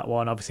leave that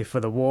one, obviously, for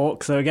the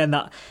walk. So again,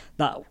 that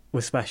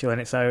was special in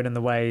its own, and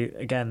the way,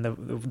 again,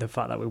 the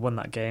fact that we won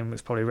that game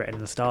was probably written in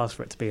the stars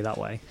for it to be that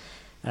way.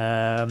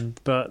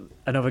 But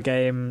another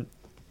game,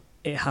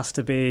 it has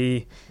to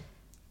be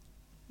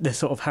the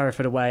sort of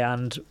Hereford away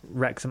and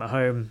Wrexham at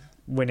home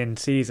winning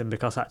season,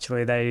 because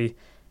actually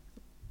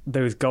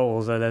those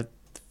goals are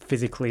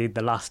physically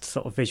the last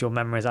sort of visual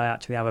memories I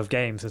actually have of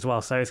games as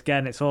well. So it's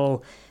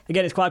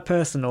quite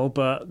personal,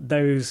 but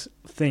those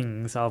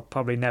things I'll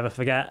probably never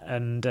forget,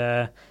 and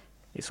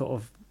it's sort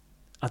of,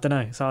 I don't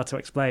know, it's hard to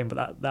explain,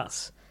 but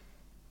that's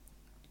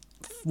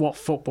what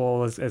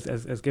football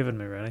has given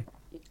me, really.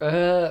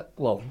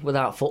 Well,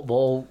 without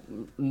football,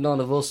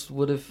 none of us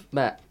would have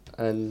met,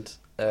 and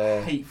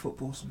I hate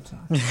football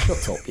sometimes.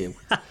 Shut up, you.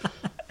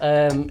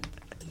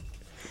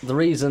 The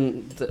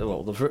reason,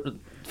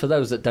 for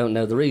those that don't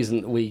know, the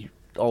reason we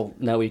all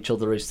know each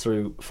other is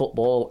through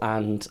football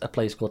and a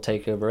place called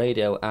Takeover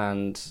Radio.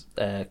 And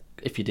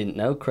if you didn't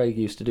know, Craig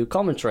used to do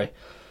commentary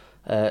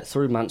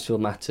through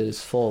Mansfield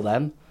Matters for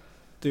them.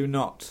 Do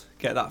not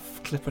get that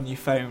clip on your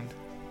phone.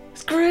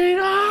 It's great!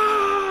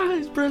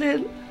 It's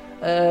brilliant!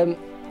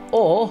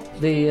 Or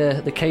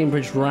the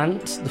Cambridge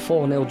rant, the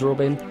 4-0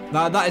 drubbing.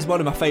 Now, that is one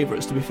of my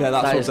favourites, to be fair.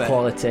 That's That up is there.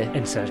 quality.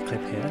 Insert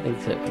clip here.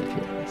 Insert clip,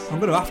 yes. I'm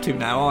going to have to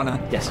now, aren't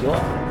I? Yes, you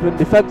are. But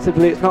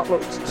defensively, it's not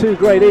looked too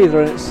great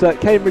either, and it's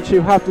Cambridge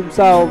who have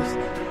themselves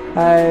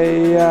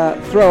a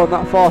throw on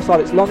that far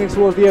side. It's longing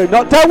towards the area,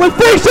 not dealt with.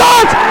 3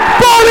 shots!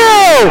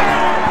 4-0!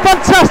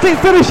 Fantastic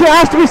finish, it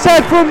has to be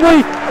said, from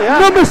the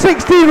number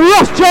 16,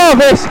 Ross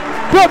Jarvis.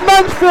 But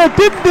Mansfield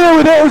didn't deal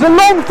with it. It was a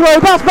long throw.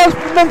 That's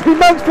meant to be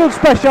Mansfield's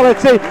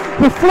speciality.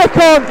 The flick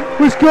on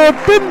was good.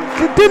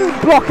 Didn't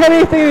block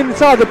anything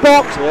inside the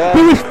box. Yeah.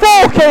 There was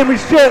 4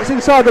 Cambridge shirts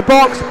inside the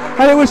box,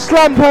 and it was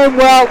slammed home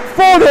well.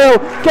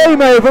 4-0,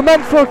 game over.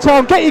 Mansfield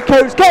Town, get your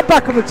coats, get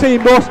back on the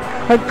team bus,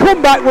 and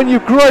come back when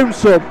you've grown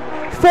some.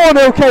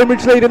 4-0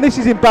 Cambridge lead, and this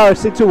is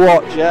embarrassing to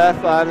watch. Yeah,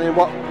 I mean,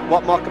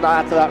 what more can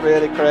I add to that,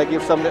 really, Craig?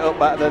 You've summed it up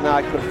better than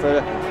I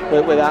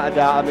could, without a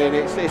doubt. I mean,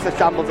 it's a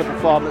shambles of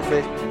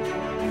performances.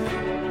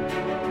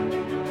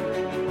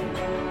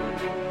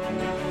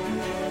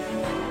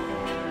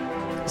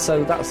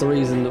 So that's the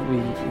reason that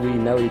we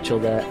know each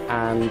other,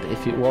 and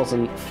if it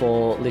wasn't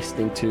for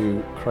listening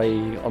to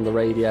Craig on the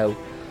radio,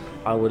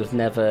 I would have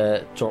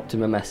never dropped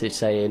him a message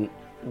saying,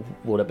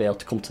 would I be able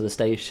to come to the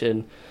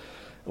station?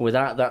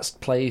 Without that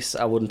place,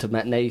 I wouldn't have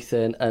met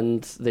Nathan,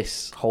 and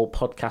this whole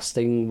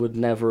podcasting would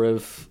never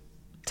have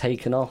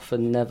taken off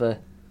and never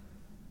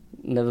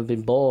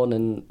been born.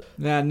 And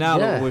look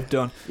what we've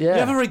done. Yeah.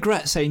 You ever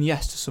regret saying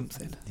yes to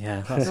something?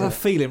 Yeah, That's what I'm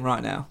feeling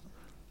right now.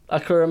 I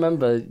can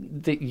remember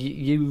that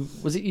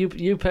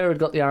you pair had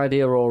got the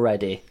idea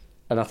already,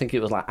 and I think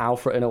it was like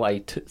Alfred in a way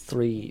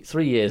 3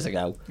 years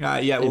ago.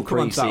 Yeah, we'll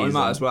come on to that. We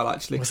might as well,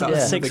 actually. Was that the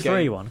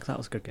 6-3 one? Because that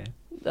was a good game.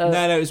 No,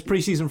 it was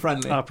pre-season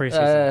friendly. Oh,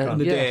 pre-season.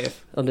 Under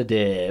Dave. Under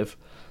Dave.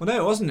 Well,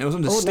 no, it wasn't. It was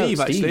under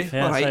Steve, actually.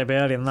 Yeah, so it'd be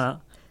earlier than that.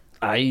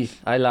 Aye,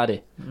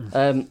 laddie.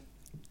 And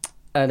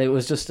it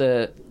was just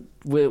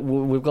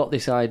we've got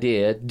this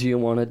idea. Do you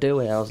want to do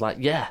it? I was like,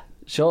 yeah,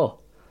 sure.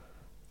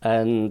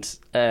 And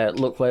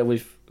look where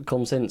we've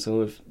come since, and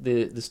with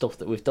the stuff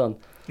that we've done.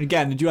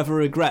 Again, did you ever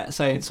regret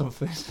saying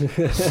something?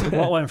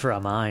 What went through our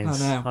minds?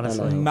 I know,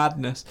 honestly. I know.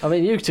 Madness. I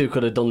mean, you two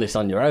could have done this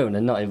on your own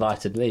and not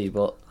invited me,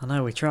 but I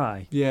know, we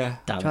try. Yeah.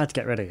 Tried to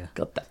get rid of you.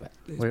 God damn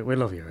it. We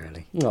love you,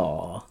 really.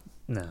 Aww.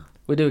 No.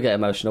 We do get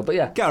emotional, but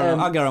yeah.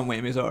 I'll go on with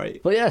him, it's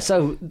alright. But yeah,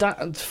 so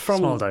that from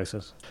small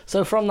doses.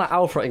 So from that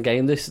Alfreton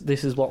game, this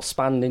is what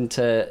spanned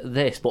into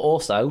this, but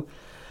also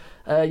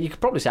you could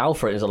probably say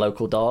Alfreton is a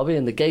local derby,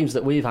 and the games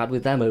that we've had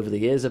with them over the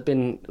years have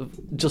been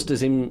just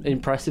as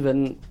impressive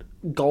and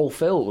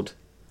goal-filled.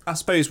 I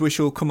suppose we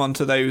shall come on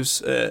to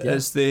those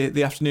as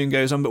the afternoon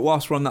goes on, but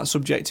whilst we're on that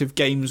subject of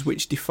games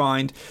which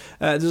defined,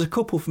 there's a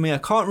couple for me. I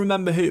can't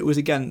remember who it was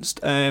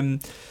against.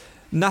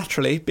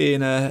 Naturally,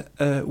 being a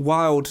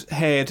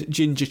wild-haired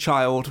ginger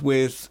child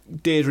with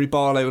Deirdre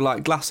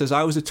Barlow-like glasses,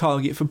 I was a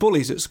target for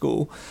bullies at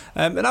school.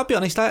 And I'll be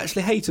honest, I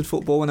actually hated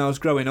football when I was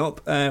growing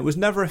up. Was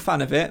never a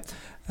fan of it.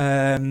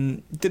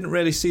 Didn't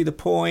really see the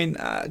point.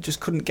 Just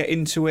couldn't get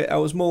into it. I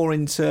was more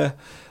into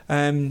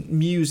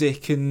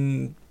music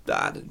and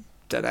I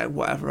don't know,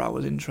 whatever I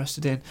was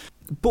interested in.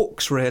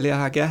 Books, really,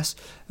 I guess.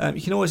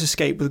 You can always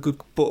escape with a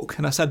good book,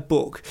 and I said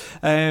book.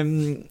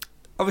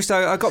 Obviously,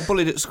 I got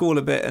bullied at school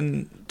a bit,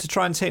 and to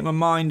try and take my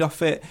mind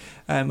off it,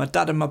 my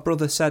dad and my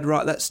brother said,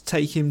 right, let's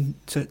take him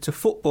to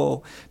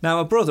football. Now,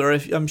 my brother,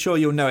 I'm sure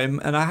you'll know him,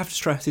 and I have to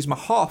stress, he's my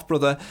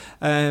half-brother.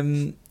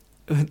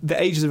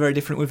 The ages are very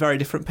different with very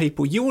different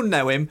people. You will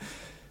know him.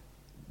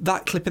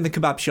 That clip in the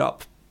kebab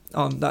shop,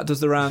 that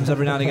does the rounds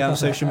every now and again on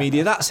social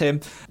media, that's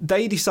him.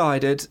 They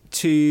decided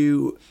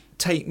to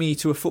take me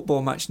to a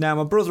football match. Now,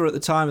 my brother at the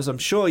time, as I'm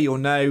sure you'll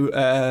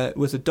know,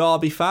 was a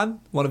Derby fan,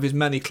 one of his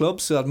many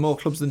clubs, so had more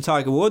clubs than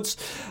Tiger Woods.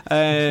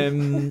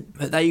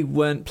 But they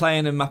weren't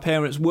playing, and my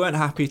parents weren't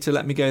happy to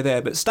let me go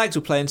there. But Stags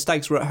were playing,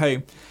 Stags were at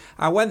home.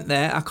 I went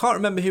there, I can't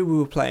remember who we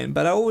were playing,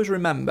 but I always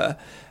remember,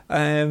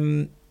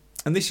 and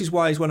this is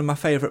why he's one of my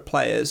favourite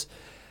players,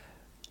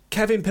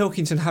 Kevin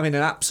Pilkington having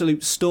an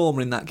absolute stormer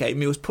in that game.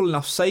 He was pulling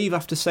off save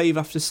after save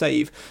after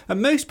save.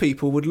 And most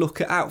people would look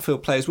at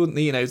outfield players, wouldn't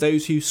they? You know,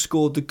 those who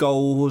scored the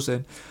goals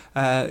and,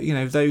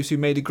 those who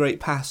made a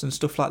great pass and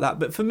stuff like that.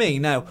 But for me,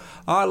 no,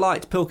 I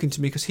liked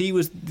Pilkington because he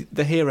was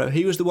the hero.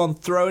 He was the one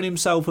throwing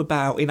himself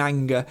about in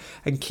anger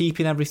and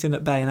keeping everything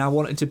at bay. And I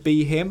wanted to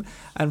be him.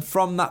 And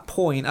from that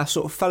point, I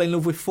sort of fell in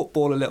love with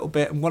football a little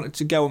bit and wanted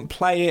to go and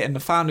play it. And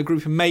I found a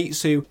group of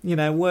mates who,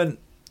 weren't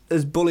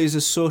as bullies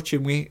as such,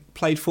 and we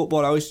played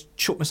football. I always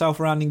chucked myself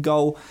around in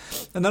goal.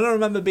 And then I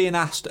remember being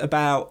asked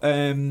about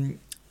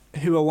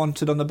who I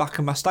wanted on the back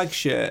of my Stag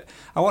shirt.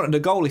 I wanted a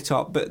goalie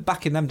top, but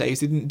back in them days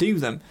they didn't do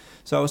them,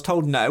 so I was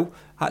told no.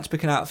 I had to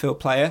pick an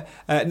outfield player.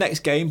 Next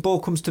game, ball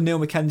comes to Neil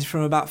McKenzie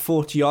from about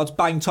 40 yards,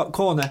 bang, top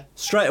corner,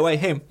 straight away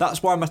him.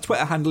 That's why my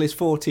Twitter handle is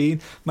 14,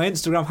 my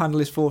Instagram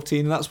handle is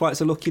 14, and that's why it's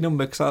a lucky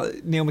number,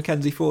 because Neil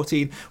McKenzie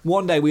 14.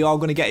 One day we are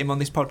going to get him on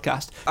this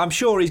podcast. I'm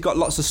sure he's got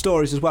lots of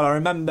stories as well. I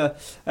remember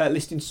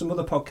listening to some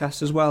other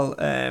podcasts as well,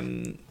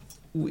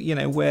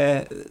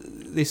 where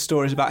this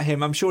story is about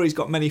him. I'm sure he's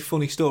got many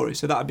funny stories,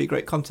 so that would be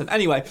great content.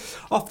 Anyway,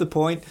 off the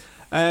point,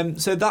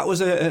 So that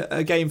was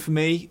a game for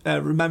me,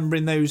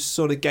 remembering those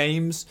sort of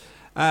games.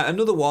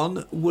 Another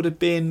one would have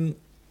been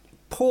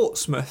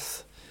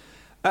Portsmouth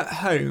at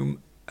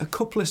home a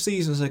couple of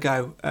seasons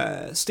ago.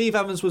 Steve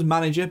Evans was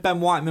manager,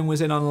 Ben Whiteman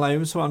was in on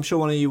loan, so I'm sure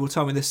one of you will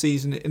tell me this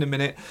season in a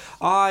minute.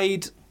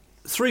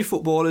 Three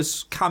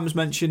footballers, Cam's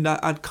mentioned,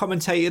 I'd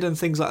commentated and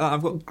things like that.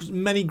 I've got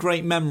many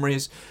great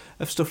memories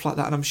of stuff like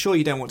that, and I'm sure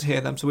you don't want to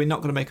hear them, so we're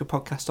not going to make a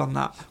podcast on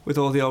that with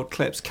all the old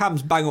clips.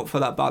 Cam's bang up for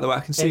that, by the way.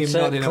 I can see him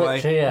nodding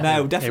away. Here.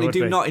 No, definitely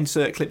do not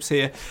insert clips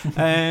here.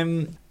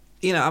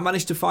 I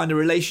managed to find a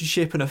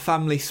relationship and a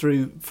family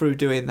through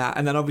doing that,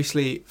 and then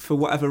obviously for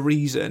whatever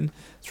reason,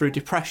 through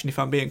depression, if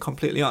I'm being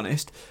completely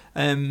honest,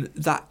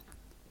 that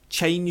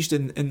changed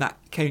and that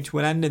came to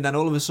an end. And then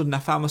all of a sudden I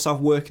found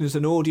myself working as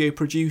an audio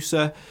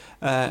producer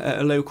at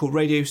a local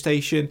radio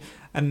station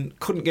and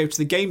couldn't go to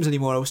the games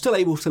anymore. I was still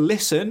able to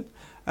listen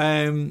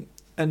and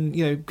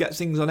get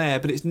things on air,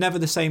 but it's never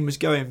the same as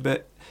going.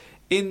 But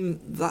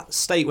in that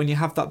state, when you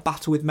have that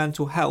battle with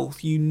mental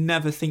health, you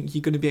never think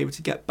you're going to be able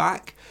to get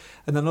back.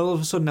 And then all of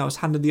a sudden I was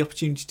handed the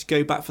opportunity to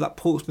go back for that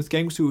Portsmouth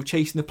game, because we were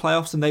chasing the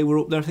playoffs and they were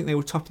up there. I think they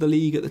were top of the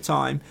league at the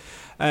time.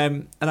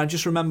 And I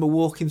just remember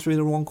walking through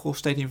the Runcorn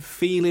Stadium,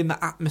 feeling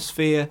the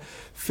atmosphere,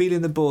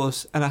 feeling the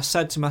buzz. And I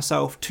said to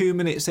myself, 2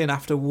 minutes in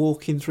after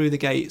walking through the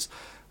gates,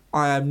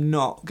 I am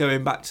not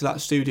going back to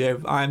that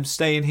studio. I am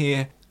staying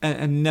here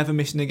and never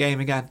missing a game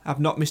again. I've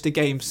not missed a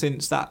game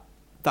since that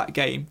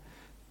game.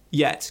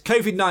 Yet.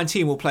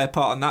 COVID-19 will play a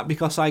part in that,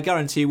 because I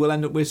guarantee we'll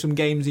end up with some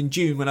games in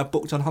June when I've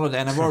booked on holiday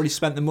and I've already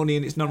spent the money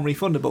and it's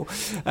non-refundable.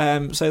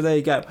 So there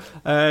you go.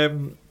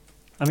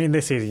 I mean,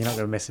 this season you're not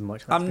going to be missing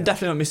much. I'm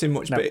definitely not missing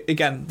much, no. But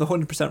again, the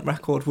 100%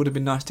 record would have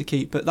been nice to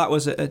keep, but that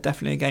was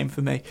definitely a game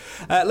for me.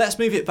 Let's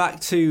move it back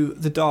to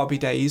the Derby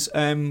days.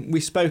 We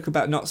spoke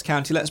about Notts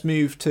County. Let's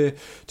move to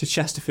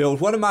Chesterfield.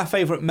 One of my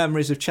favourite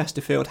memories of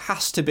Chesterfield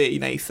has to be,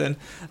 Nathan,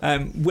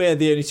 we're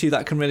the only two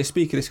that can really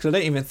speak of this, because I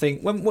don't even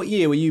think... What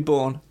year were you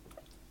born?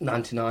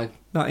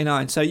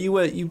 99. So you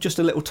were just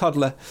a little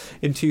toddler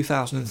in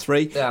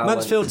 2003. Yeah,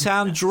 Mansfield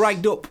Town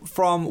dragged up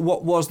from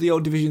what was the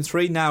old Division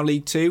 3, now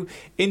League 2,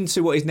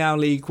 into what is now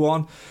League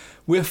 1.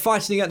 We're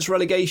fighting against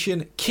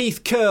relegation.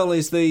 Keith Curl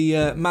is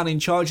the man in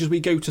charge as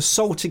we go to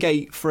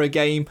Saltergate for a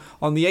game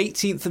on the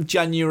 18th of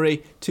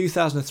January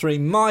 2003.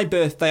 My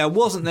birthday. I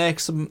wasn't there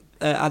because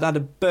I'd had a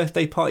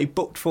birthday party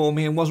booked for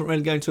me and wasn't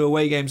really going to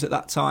away games at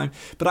that time.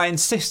 But I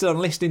insisted on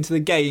listening to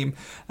the game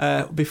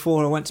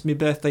before I went to my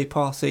birthday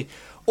party.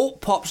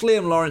 Up pops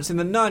Liam Lawrence in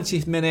the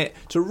 90th minute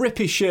to rip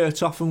his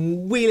shirt off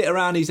and wheel it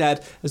around his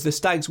head as the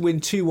Stags win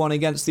 2-1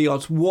 against the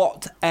odds.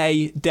 What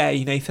a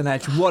day, Nathan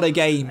Edge. What a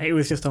game. It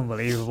was just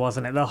unbelievable,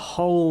 wasn't it? The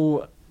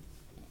whole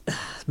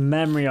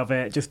memory of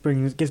it just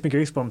gives me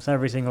goosebumps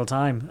every single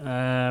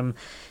time.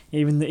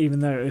 Even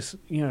though it was,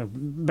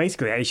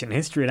 basically ancient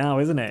history now,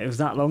 isn't it? It was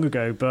that long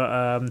ago,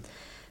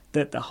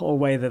 but the whole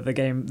way that the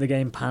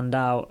game panned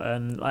out,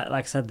 and like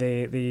I said,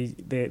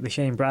 the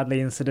Shane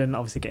Bradley incident,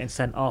 obviously getting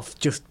sent off,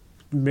 just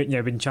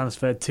been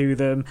transferred to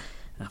them.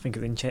 I think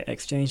it was in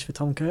exchange for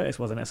Tom Curtis,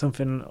 wasn't it?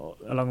 Something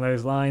along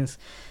those lines.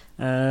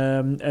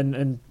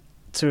 And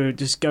to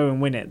just go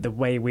and win it the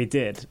way we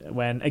did,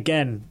 when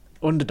again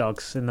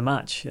underdogs in the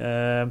match.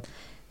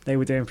 They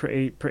were doing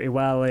pretty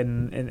well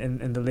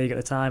in the league at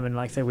the time, and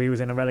like I say, we was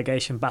in a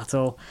relegation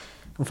battle.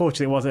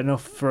 Unfortunately, it wasn't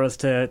enough for us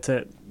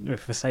to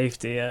for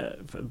safety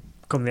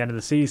come the end of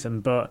the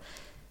season, but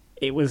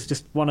it was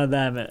just one of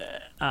them.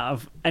 Out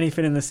of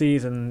anything in the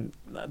season,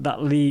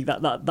 that league,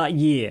 that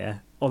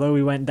year, although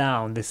we went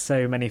down, there's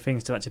so many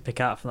things to actually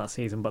pick out from that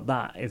season, but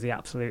that is the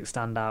absolute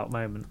standout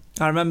moment.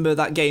 I remember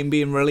that game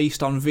being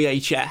released on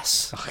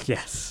VHS. Oh,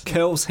 yes.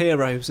 Curl's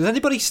Heroes. Has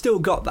anybody still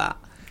got that?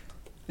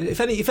 If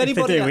anybody,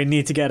 they do, we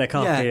need to get a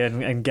copy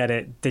and get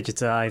it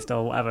digitised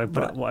or whatever.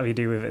 But right. Whatever you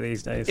do with it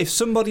these days. If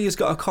somebody has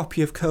got a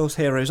copy of Curl's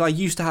Heroes, I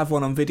used to have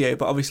one on video,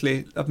 but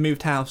obviously I've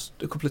moved house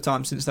a couple of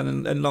times since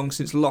then and long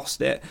since lost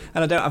it,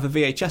 and I don't have a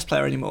VHS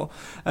player anymore.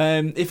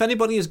 If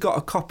anybody has got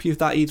a copy of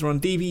that either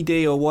on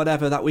DVD or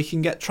whatever that we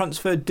can get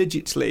transferred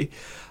digitally,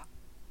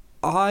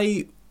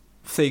 I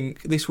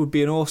think this would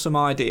be an awesome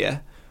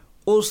idea.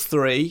 Us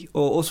three,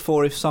 or us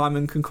four if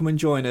Simon can come and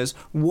join us,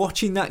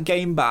 watching that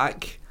game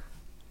back,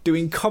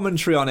 doing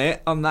commentary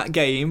on that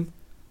game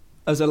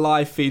as a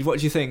live feed. What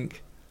do you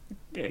think?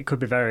 It could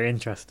be very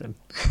interesting.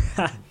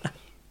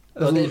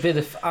 Well, it'd be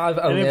I've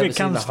only ever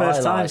seen the highlights.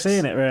 First time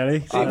seeing it,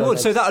 really. It would,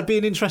 so that would be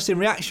an interesting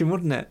reaction,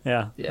 wouldn't it?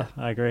 Yeah,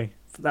 I agree.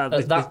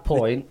 At that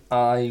point,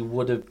 I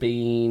would have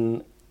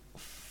been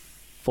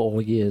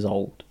 4 years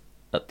old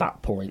at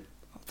that point.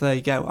 There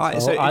you go.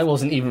 I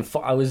wasn't even...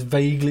 I was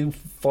vaguely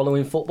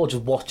following football,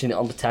 just watching it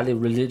on the telly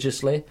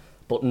religiously.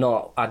 But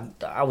not,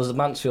 I was a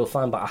Mansfield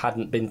fan, but I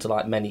hadn't been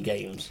to many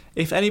games.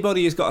 If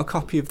anybody has got a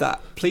copy of that,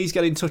 please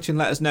get in touch and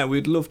let us know.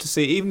 We'd love to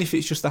see, even if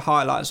it's just the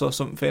highlights or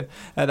something,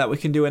 that we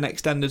can do an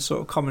extended sort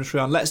of commentary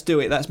on. Let's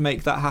do it. Let's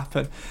make that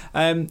happen.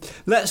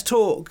 Let's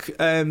talk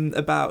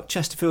about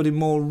Chesterfield in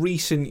more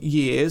recent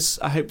years.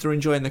 I hope they're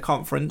enjoying the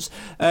conference.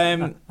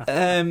 Lol.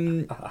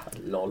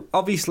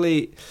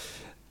 Obviously,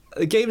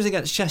 the games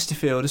against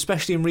Chesterfield,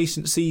 especially in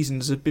recent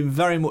seasons, have been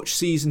very much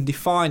season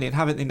defining,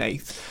 haven't they,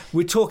 Nath?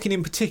 We're talking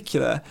in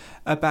particular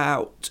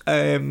about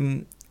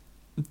the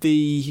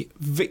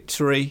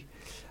victory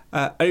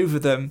over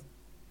them,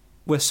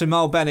 where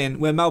Mel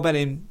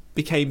Benning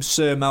became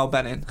Sir Mel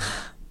Benning.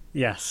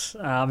 Yes,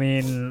 I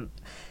mean,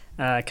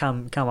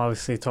 Cam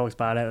obviously talked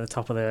about it at the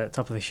top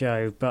of the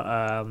show,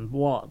 but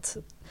what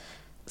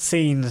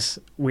scenes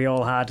we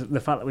all had, the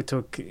fact that we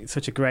took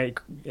such a great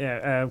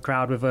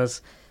crowd with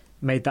us,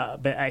 made that a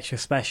bit extra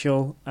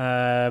special,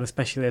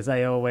 especially as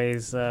they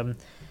always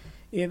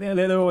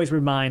they always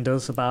remind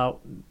us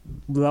about,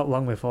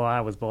 long before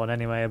I was born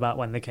anyway, about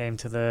when they came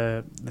to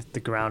the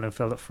ground and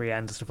filled up free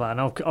ends and stuff like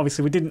that. And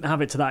obviously we didn't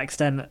have it to that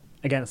extent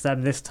against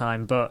them this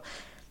time, but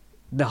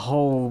the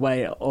whole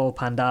way it all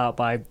panned out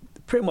by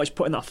pretty much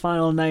putting that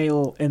final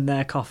nail in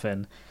their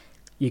coffin,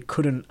 you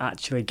couldn't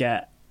actually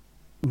get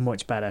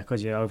much better,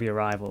 could you, over your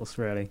rivals,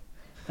 really?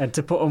 And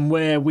to put them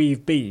where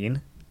we've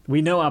been,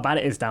 we know how bad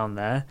it is down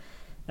there,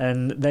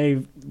 and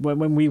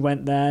when we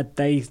went there,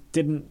 they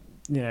didn't,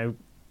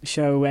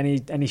 show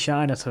any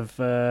shyness of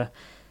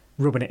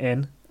rubbing it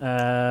in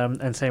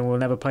and saying we'll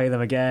never play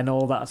them again,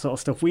 all that sort of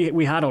stuff.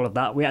 We had all of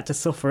that. We had to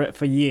suffer it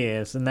for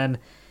years, and then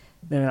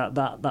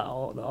that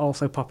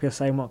also popular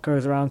saying, what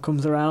goes around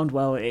comes around.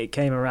 Well, it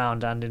came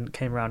around, and it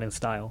came around in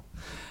style.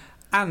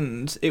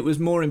 And it was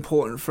more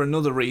important for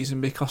another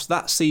reason, because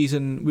that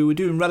season we were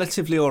doing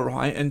relatively all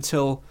right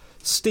until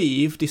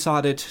Steve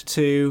decided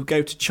to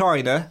go to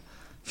China,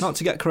 not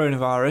to get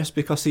coronavirus,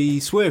 because he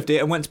swerved it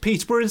and went to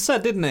Peterborough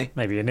instead, didn't he?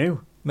 Maybe you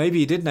knew. Maybe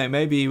he did know.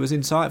 Maybe he was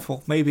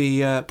insightful.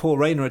 Maybe Paul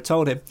Rayner had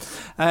told him.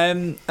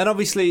 And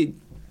obviously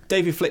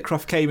David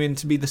Flitcroft came in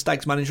to be the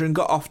Stags manager and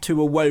got off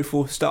to a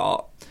woeful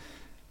start.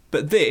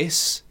 But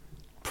this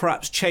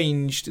perhaps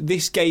changed,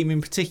 this game in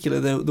particular,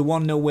 the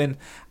 1-0 win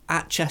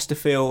at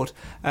Chesterfield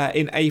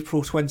in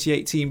April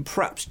 2018,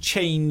 perhaps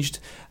changed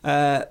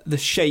the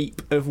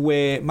shape of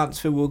where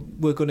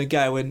Mansfield were going to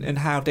go, and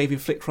how David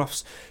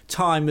Flitcroft's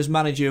time as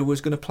manager was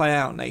going to play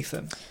out,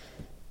 Nathan.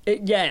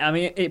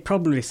 It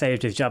probably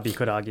saved his job, you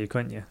could argue,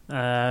 couldn't you?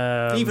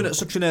 Even at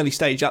such an early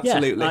stage,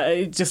 absolutely.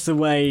 Yeah, just the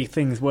way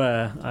things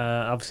were.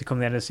 Obviously, come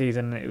the end of the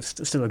season, it was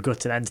still a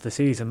gutted end to the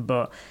season,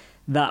 but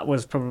that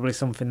was probably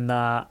something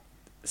that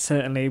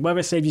certainly, whether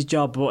it saved his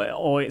job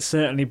or it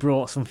certainly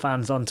brought some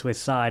fans onto his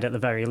side at the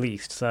very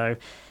least. So,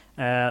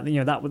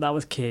 that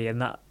was key,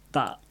 and that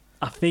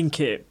I think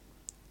it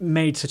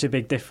made such a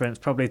big difference,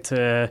 probably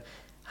to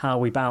how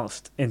we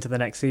bounced into the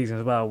next season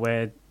as well,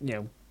 where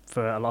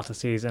for a lot of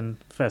season,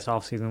 first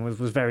half season was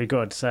very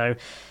good. So,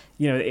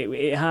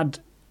 it had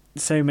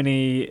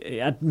it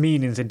had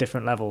meanings in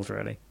different levels,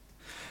 really.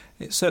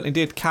 It certainly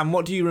did. Cam,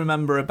 what do you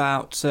remember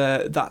about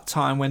that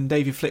time when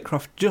David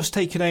Flitcroft just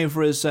taken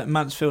over as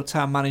Mansfield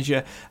Town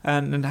manager,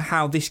 and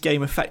how this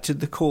game affected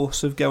the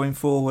course of going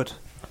forward?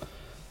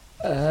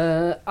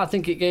 I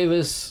think it gave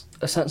us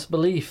a sense of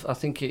belief. I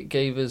think it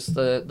gave us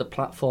the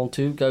platform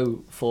to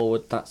go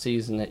forward that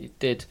season. It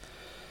did.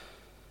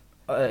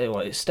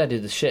 It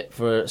steadied the ship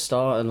for a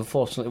start, and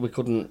unfortunately we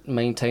couldn't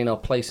maintain our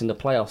place in the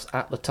playoffs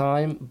at the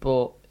time,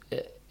 but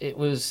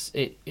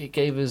it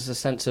gave us a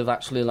sense of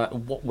actually like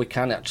what we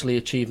can actually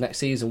achieve next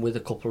season with a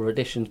couple of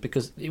additions,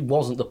 because it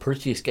wasn't the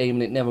prettiest game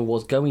and it never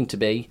was going to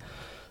be,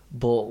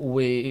 but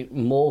we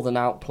more than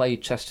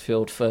outplayed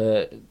Chesterfield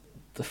for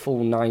the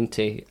full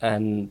 90,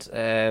 and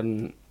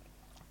the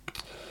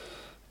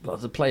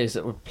players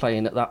that were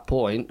playing at that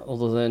point,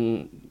 other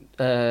than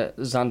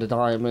Xander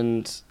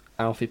Diamond,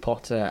 Alfie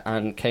Potter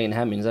and Kane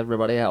Hemmings,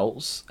 everybody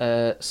else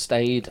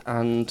stayed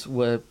and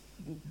were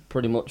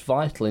pretty much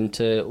vital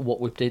into what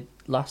we did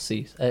last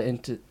season,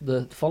 into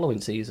the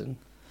following season.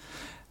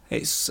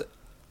 It's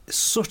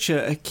such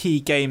a key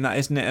game, that,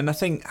 isn't it? And I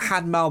think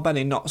had Mel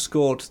Benning not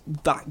scored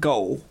that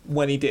goal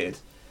when he did,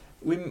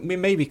 we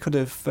maybe could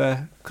have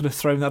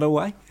thrown that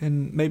away,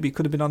 and maybe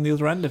could have been on the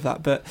other end of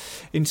that. But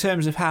in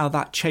terms of how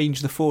that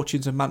changed the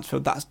fortunes of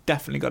Mansfield, that's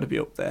definitely got to be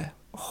up there.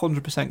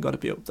 100% got to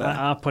be up there.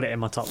 I'll put it in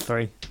my top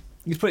three.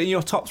 You put it in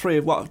your top three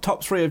of what?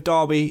 Top three of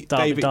Derby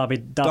days,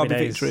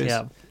 victories.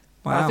 Yeah.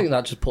 Wow. I think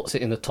that just puts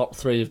it in the top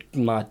 3 of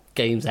my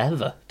games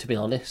ever, to be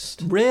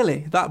honest.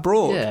 Really? That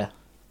broad? Yeah.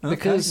 Okay.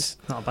 Because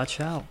Not a bad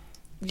shout.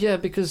 Yeah,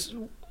 because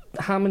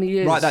how many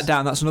years... Write that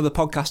down, that's another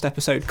podcast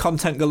episode.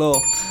 Content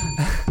galore.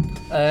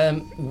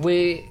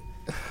 We're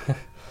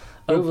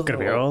going to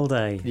be here all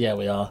day. Yeah,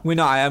 we are. We're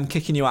not. I am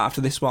kicking you out after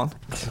this one.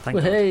 Thank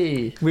God.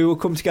 Hey! We will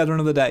come together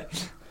another day.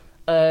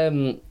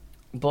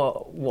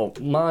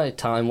 But my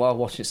time while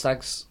watching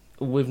Stags,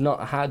 we've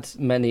not had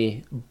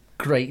many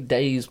great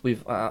days.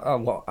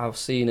 What I've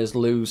seen us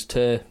lose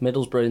to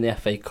Middlesbrough in the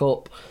FA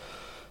Cup.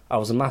 I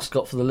was a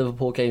mascot for the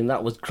Liverpool game.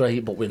 That was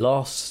great, but we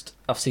lost.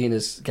 I've seen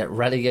us get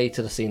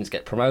relegated. I've seen us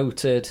get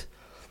promoted.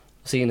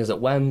 I've seen us at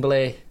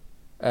Wembley,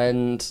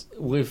 and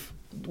we've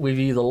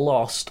either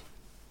lost.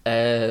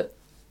 We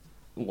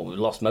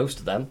lost most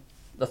of them.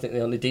 I think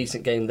the only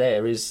decent game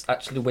there is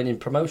actually winning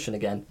promotion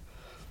again.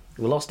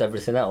 We lost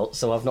everything else,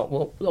 so I've not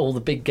all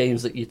the big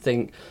games that you'd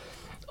think,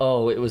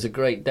 oh, it was a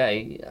great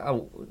day.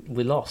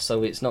 We lost,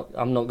 so it's not.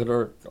 I'm not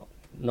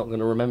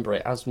gonna remember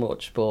it as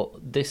much.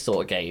 But this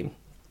sort of game,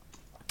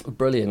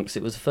 brilliant, because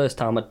it was the first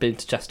time I'd been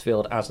to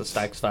Chesterfield as a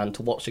Stags fan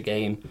to watch a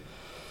game.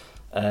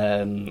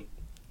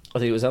 I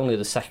think it was only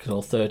the second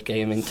or third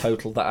game in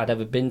total that I'd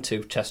ever been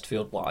to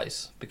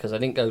Chesterfield-wise, because I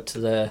didn't go to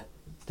the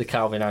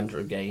Calvin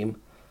Andrew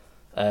game.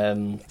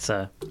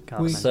 Sir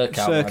Calvin. Sir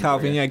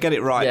Calvin, yeah, get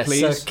it right, yeah,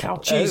 please. Sir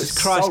Calvin.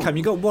 Jesus Christ, Cam,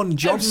 you got one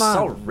job,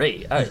 man.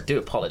 Sorry, I do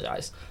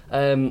apologise.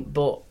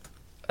 But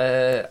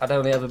I'd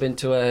only ever been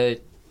to a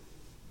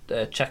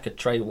checkered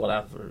trade,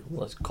 whatever it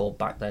was called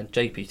back then,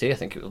 JPT, I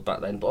think it was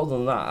back then. But other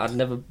than that, I'd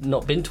never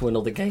not been to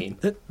another game.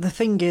 The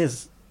thing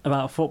is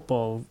about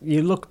football,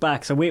 you look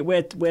back. So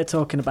we're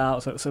talking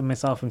about so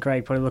myself and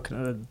Craig probably looking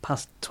at the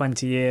past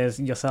 20 years.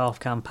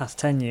 Yourself, Cam, past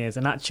 10 years,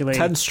 and actually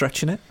 10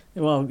 stretching it.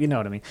 Well, you know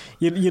what I mean.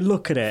 You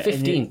look at it.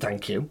 15,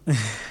 thank you.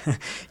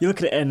 You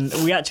look at it, and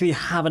we actually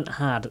haven't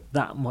had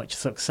that much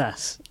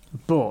success,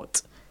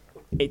 but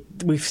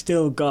we've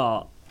still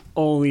got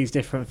all these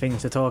different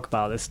things to talk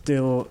about. There's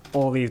still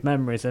all these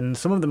memories, and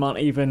some of them aren't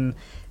even.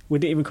 We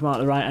didn't even come out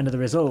at the right end of the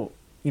result,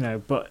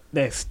 But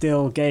there's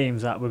still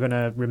games that we're going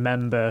to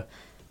remember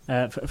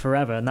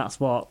forever, and that's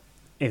what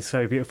is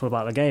so beautiful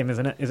about the game,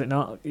 isn't it? Is it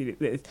not?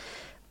 The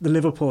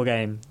Liverpool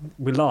game,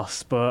 we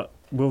lost, but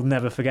we'll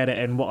never forget it.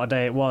 And what a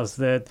day it was!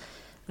 The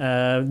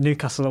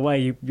Newcastle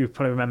away, you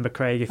probably remember,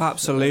 Craig.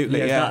 Absolutely,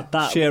 yeah.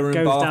 That Shearer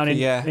goes Barker, down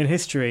in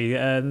history.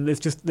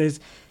 There's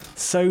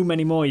so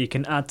many more you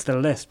can add to the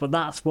list, but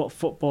that's what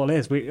football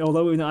is.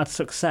 Although we've not had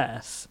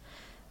success,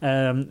 we've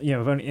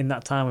only in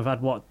that time we've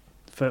had what.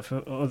 For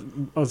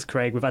us,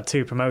 Craig, we've had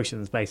 2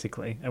 promotions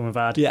basically, and we've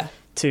had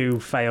 3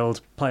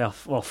 failed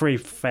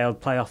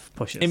playoff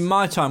pushes. In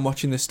my time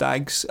watching the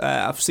Stags,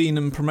 I've seen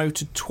them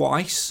promoted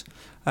twice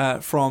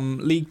from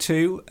League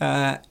 2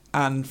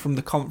 and from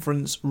the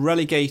Conference,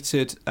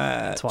 relegated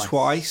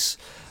twice.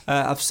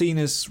 I've seen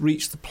us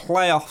reach the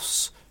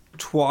playoffs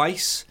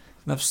twice,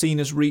 and I've seen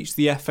us reach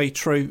the FA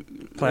Trophy.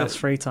 Playoffs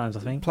 3 times,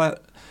 I think.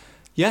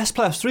 Yes,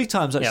 playoffs 3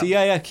 times actually.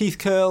 Yeah. Keith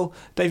Curle,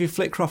 David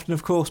Flitcroft, and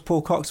of course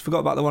Paul Cox. Forgot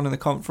about the one in the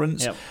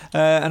Conference. Yep.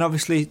 And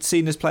obviously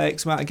seen us play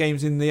X amount of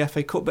games in the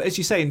FA Cup. But as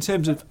you say, in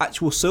terms of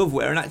actual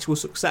silverware and actual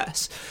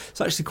success,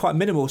 it's actually quite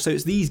minimal. So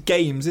it's these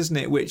games, isn't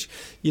it, which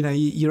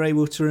you're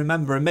able to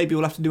remember. And maybe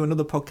we'll have to do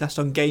another podcast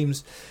on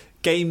games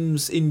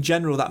in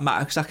general that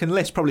matter, because I can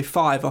list probably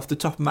 5 off the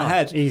top of my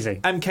head. Easy.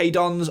 MK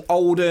Dons,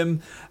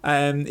 Oldham,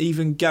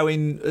 even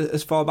going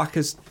as far back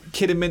as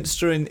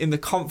Kidderminster in the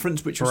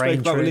Conference, which we spoke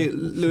about with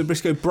Louis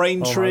Briscoe,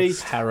 Braintree,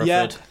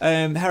 Hereford.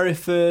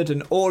 Hereford,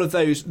 and all of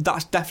those.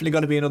 That's definitely got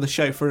to be another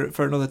show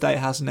for another day,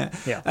 hasn't it?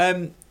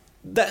 Yeah.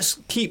 Let's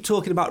keep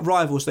talking about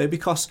rivals though,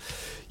 because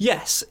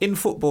yes, in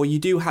football you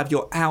do have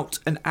your out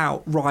and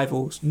out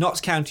rivals.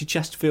 Notts County,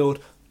 Chesterfield,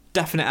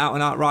 definite out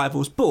and out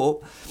rivals, but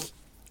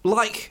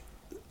like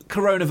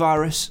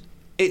coronavirus,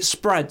 it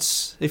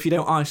spreads if you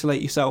don't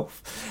isolate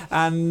yourself,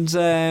 and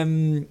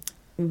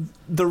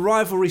the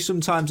rivalry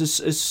sometimes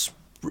has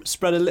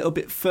spread a little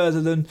bit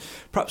further than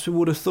perhaps we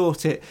would have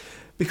thought it,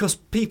 because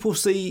people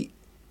see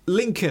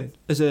Lincoln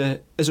as a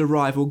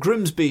rival,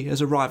 Grimsby as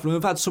a rival, and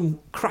we've had some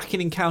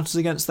cracking encounters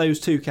against those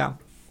two, Cam.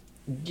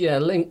 Yeah,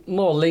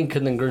 more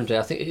Lincoln than Grimsby.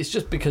 I think it's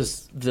just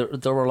because they're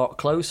a lot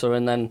closer,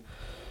 and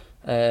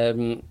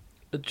then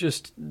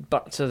just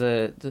back to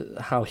the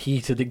how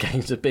heated the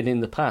games have been in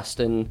the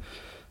past, and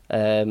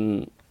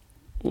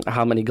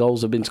how many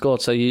goals have been scored.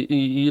 So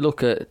you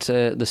look at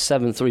the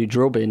 7-3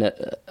 drubbing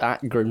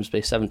at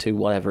Grimsby, 7-2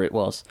 whatever it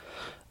was,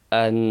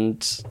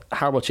 and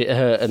how much it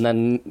hurt, and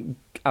then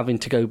having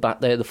to go back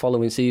there the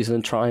following season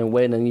and try and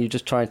win, and you're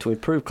just trying to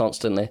improve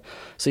constantly.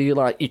 So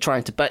you're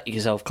trying to bet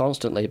yourself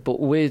constantly. But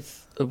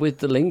with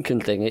the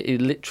Lincoln thing,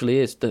 it literally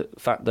is the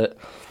fact that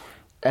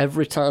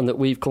every time that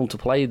we've come to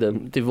play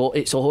them,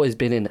 it's always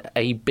been in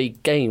a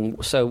big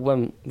game. So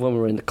when we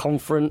were in the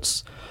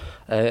Conference,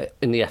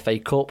 in the FA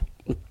Cup,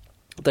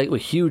 they were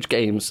huge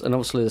games, and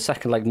obviously the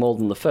second leg more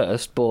than the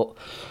first, but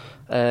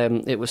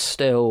it was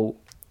still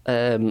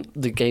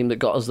the game that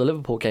got us the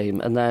Liverpool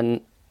game. And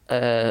then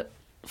back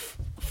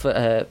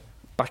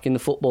in the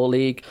Football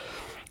League,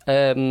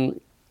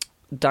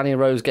 Danny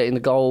Rose getting the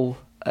goal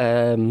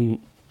when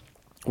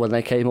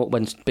they came up,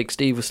 when Big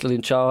Steve was still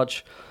in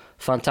charge.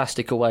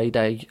 Fantastic away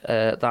day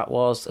that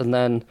was. And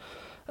then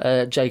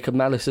Jacob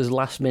Mellis's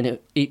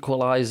last-minute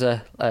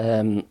equaliser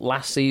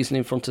last season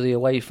in front of the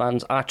away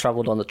fans. I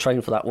travelled on the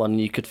train for that one,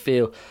 and you could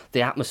feel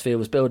the atmosphere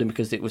was building,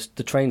 because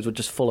the trains were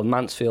just full of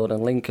Mansfield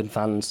and Lincoln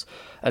fans,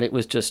 and it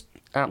was just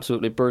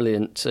absolutely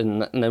brilliant.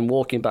 And then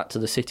walking back to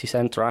the city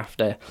centre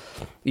after,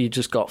 you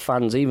just got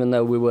fans, even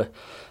though we were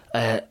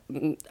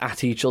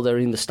at each other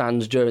in the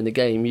stands during the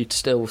game, you'd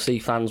still see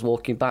fans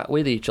walking back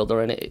with each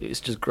other, and it's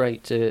just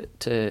great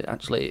to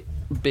actually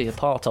be a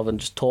part of and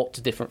just talk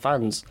to different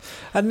fans.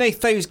 And Nath,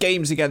 those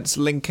games against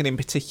Lincoln in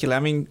particular, I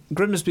mean,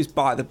 Grimsby's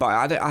by the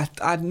by.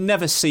 I'd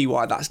never see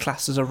why that's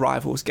classed as a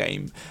rivals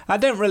game. I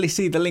don't really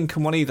see the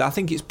Lincoln one either. I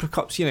think it's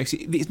perhaps,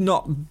 it's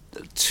not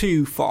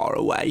too far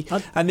away,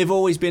 and they've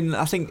always been,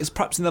 I think it's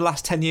perhaps in the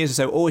last 10 years or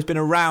so, always been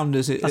around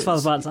as it. That's what I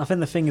was about to say. I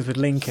think the thing is with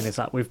Lincoln is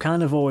that we've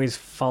kind of always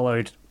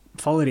followed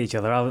each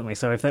other, haven't we?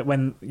 So if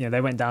when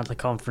they went down to the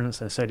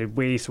conference, and so did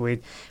we. So we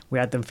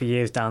had them for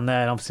years down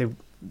there, and obviously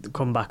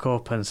come back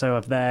up, and so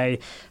have they.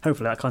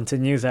 Hopefully that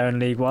continues there in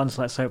League One,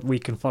 so let's hope we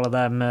can follow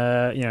them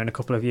in a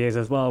couple of years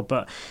as well.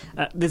 But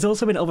there's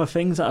also been other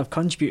things that have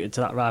contributed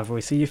to that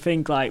rivalry. So you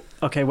think, like,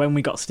 okay, when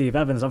we got Steve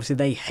Evans, obviously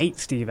they hate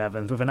Steve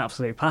Evans with an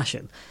absolute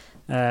passion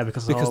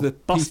because of the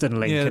Boston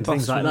link and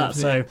things like that.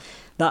 So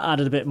that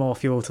added a bit more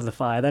fuel to the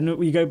fire. Then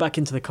we go back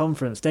into the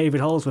conference,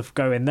 David Holsworth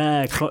going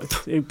there,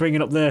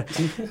 bringing up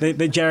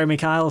the Jeremy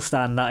Kyle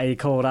stand that he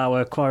called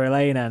our Quarry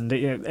Lane end,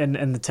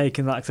 and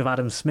taking the likes of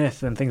Adam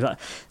Smith and things like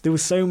that. There were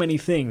so many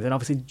things, and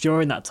obviously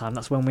during that time,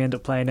 that's when we end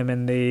up playing him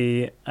in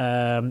the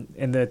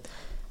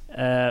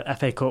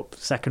FA Cup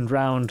second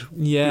round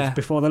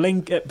before the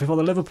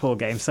Liverpool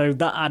game. So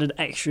that added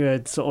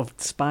extra sort of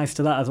spice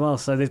to that as well.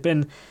 So there's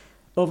been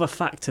other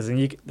factors, and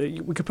we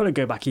could probably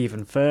go back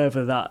even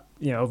further, that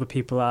other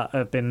people that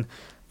have been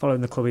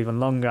following the club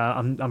even longer.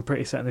 I'm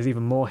pretty certain there's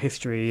even more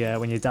history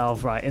when you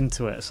delve right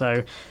into it.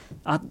 So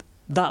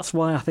that's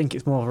why I think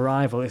it's more of a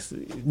rival. It's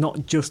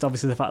not just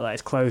obviously the fact that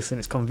it's close and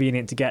it's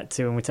convenient to get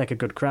to and we take a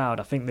good crowd.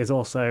 I think there's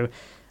also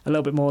a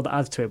little bit more that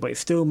adds to it, but it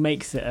still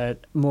makes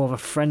it more of a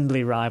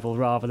friendly rival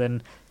rather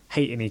than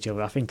hating each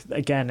other. I think,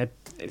 again,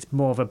 it's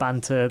more of a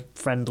banter,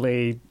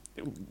 friendly,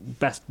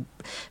 best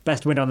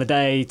winner on the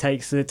day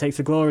takes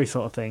the glory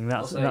sort of thing.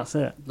 That's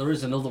it. There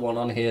is another one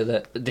on here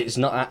that it's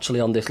not actually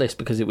on this list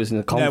because it was in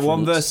the conference.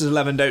 1 versus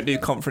 11 don't do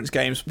conference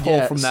games.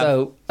 Paul from them.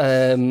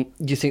 So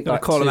you think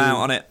that call them out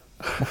on it?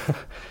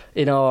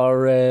 In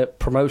our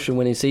promotion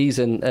winning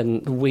season,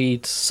 and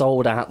we'd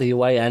sold out the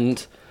away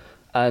end,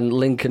 and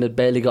Lincoln had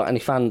barely got any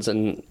fans,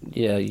 and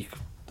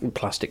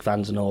plastic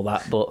fans and all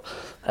that, but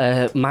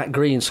Matt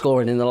Green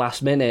scoring in the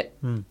last minute,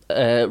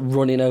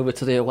 running over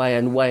to the away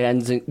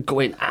ends and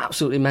going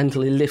absolutely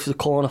mentally, lifts the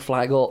corner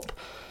flag up.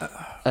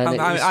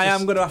 I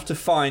am going to have to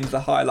find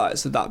the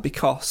highlights of that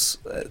because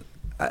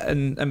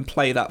and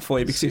play that for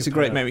you because it's a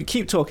great moment.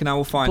 Keep talking, I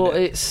will find it.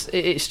 But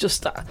it's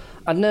just that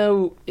I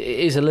know it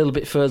is a little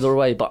bit further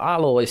away, but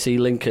I'll always see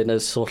Lincoln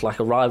as sort of like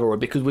a rivalry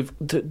because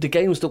the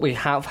games that we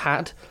have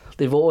had,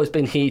 they've always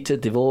been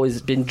heated, they've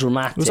always been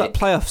dramatic. Was that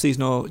playoff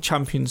season or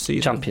champion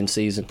season? Champion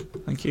season.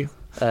 Thank you.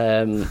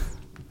 And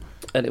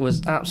it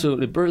was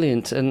absolutely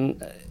brilliant,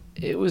 and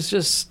it was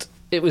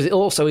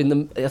also I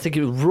think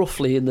it was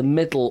roughly in the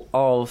middle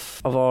of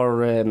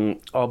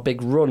our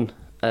big run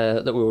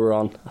that we were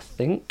on, I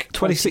think.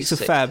 26th of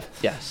Feb.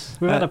 Yes.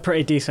 We had a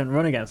pretty decent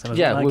run against them.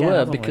 Yeah, we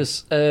were,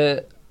 because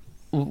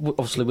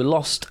obviously we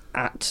lost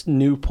at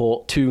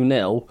Newport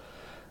 2-0,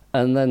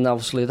 and then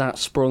obviously that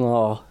sprung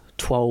our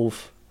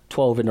 12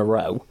 in a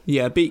row.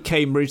 Yeah, beat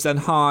Cambridge, then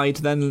Hyde,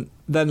 then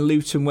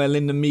Luton, where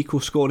Lyndon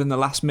Meikle scored in the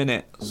last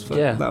minute. So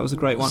that was a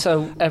great one.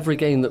 So every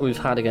game that we've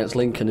had against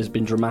Lincoln has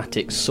been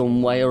dramatic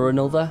some way or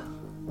another,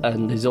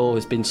 and there's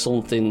always been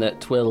something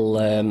that will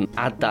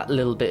add that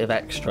little bit of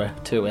extra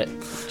to it,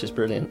 which is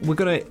brilliant. We're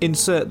going to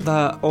insert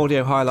the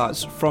audio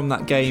highlights from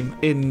that game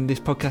in this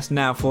podcast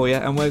now for you,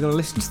 and we're going to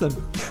listen to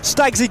them.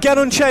 Stags again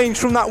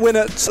unchanged from that win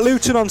at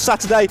Luton on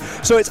Saturday.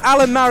 So it's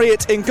Alan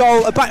Marriott in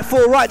goal, a back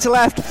four right to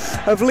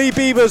left of Lee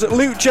Beavers,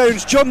 Luke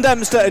Jones, John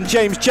Dempster and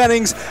James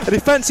Jennings, a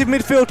defensive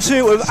midfield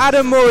two of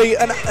Adam Murray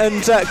and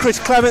Chris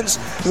Clements,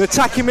 an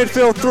attacking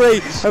midfield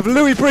three of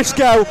Louis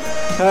Briscoe,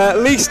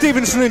 Lee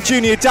Stevenson and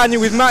Junior Daniel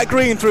with Matt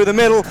Green through the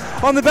middle.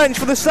 On the bench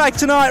for the Stag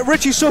tonight,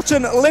 Richie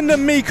Sutton,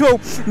 Lyndon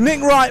Meikle,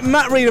 Nick Wright,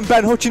 Matt Reed and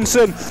Ben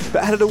Hutchinson,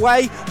 but headed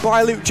away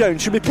by Luke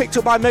Jones. Should be picked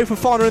up by Mo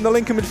Fofana in the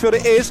Lincoln midfield.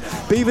 It is.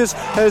 Beavers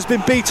has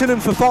been beaten,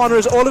 and Fofana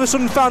has all of a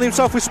sudden found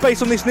himself with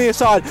space on this near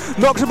side.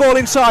 Knocks the ball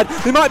inside.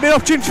 There might be an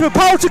opportunity for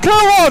Powell to go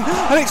on,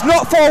 and it's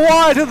not far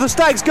wide of the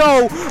Stags'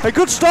 goal. A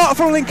good start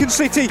from Lincoln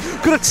City.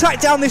 Could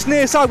attack down this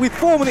near side with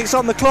 4 minutes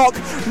on the clock.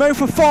 Mo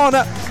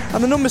Fofana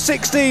and the number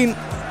 16,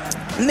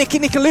 Nicky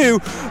Nicolou,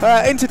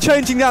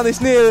 interchanging down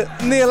this near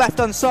left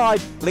hand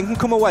side. Lincoln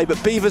come away,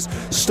 but Beavers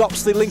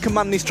stops the Lincoln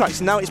man in his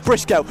tracks. Now it's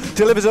Briscoe,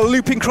 delivers a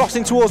looping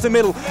crossing towards the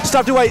middle,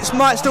 stabbed away. It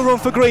might still run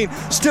for Green,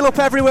 still up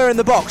everywhere in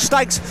the box.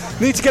 Stags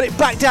need to get it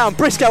back down.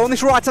 Briscoe on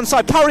this right hand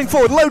side, powering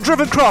forward, low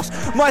driven cross,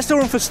 might still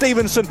run for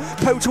Stevenson,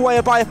 poked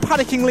away by a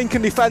panicking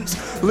Lincoln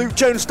defence. Luke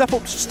Jones steps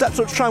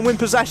up to try and win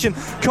possession,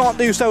 can't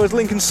do so as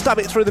Lincoln stab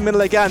it through the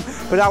middle again,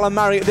 but Alan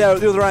Marriott there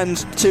at the other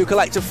end to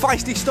collect a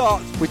feisty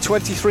start with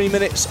 23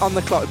 minutes on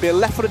the clock. It'll be a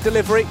left-footed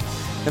delivery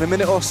in a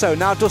minute or so.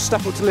 Now does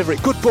step up delivery.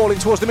 Good ball in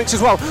towards the mix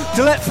as well.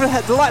 Delightful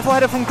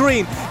header from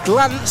Green.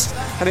 Glanced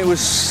and it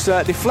was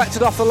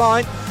deflected off the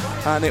line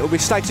And it will be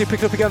Stags who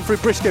pick it up again through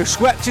Briscoe.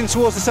 Swept in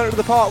towards the centre of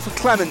the park for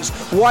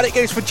Clements. Wide it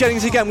goes for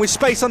Jennings again with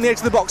space on the edge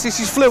of the box. This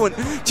is fluent.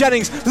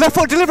 Jennings, left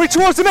foot delivery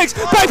towards the mix.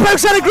 Back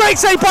post and a great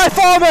save by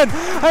Farman.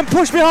 And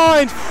push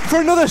behind for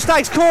another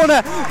Stags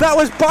corner. That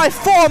was by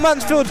far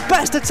Mansfield's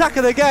best attack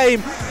of the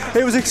game.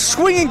 It was a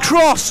swinging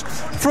cross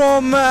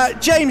from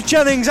James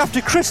Jennings after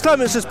Chris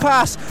Clements has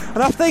passed. And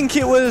I think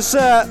it was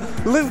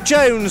Luke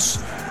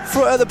Jones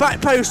at the back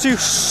post who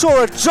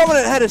saw a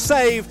dominant header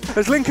save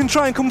as Lincoln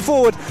try and come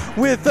forward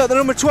with the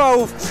number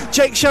 12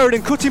 Jake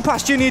Sheridan cutting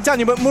past Junior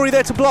Daniel, but Murray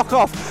there to block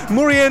off.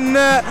 Murray and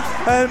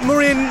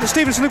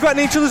Stevenson have got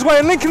in each other's way,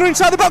 and Lincoln are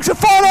inside the box of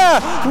Fowler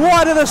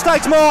wide of the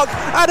Stags mark.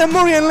 Adam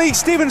Murray and Lee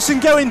Stevenson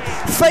going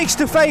face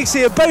to face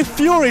here, both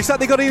furious that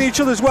they got in each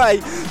other's way.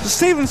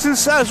 Stevenson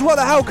says, what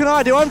the hell can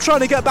I do? I'm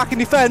trying to get back and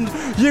defend.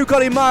 You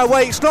got in my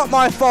way, it's not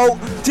my fault,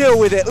 deal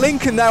with it.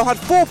 Lincoln now had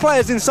 4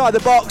 players inside the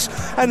box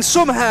and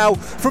somehow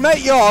from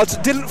 8 yards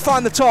didn't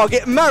find the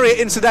target. Marriott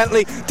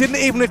incidentally didn't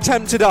even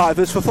attempt to dive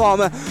as for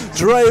Farmer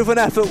drove an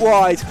effort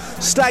wide.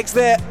 Stags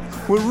there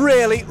were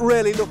really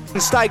looking.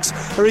 Stags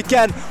are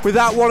again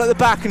without one at the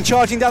back, and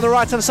charging down the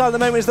right hand side at the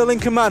moment is the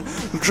Lincoln man,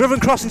 driven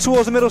crossing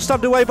towards the middle,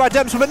 stabbed away by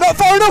Dempsey, but not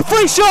far enough.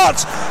 Free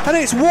shot, and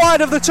it's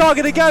wide of the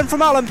target again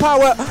from Alan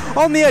Power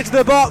on the edge of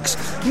the box.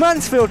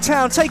 Mansfield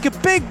Town, take a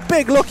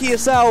big look at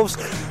yourselves.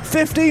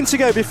 15 to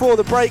go before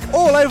the break,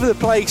 all over the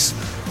place.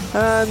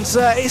 And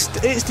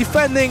it's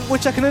defending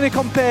which I can only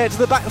compare to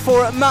the back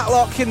four at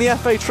Matlock in the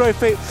FA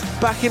Trophy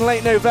back in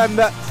late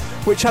November,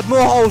 which had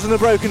more holes than a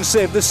broken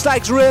sieve. The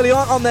Stags really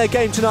aren't on their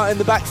game tonight in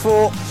the back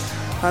four,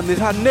 and they've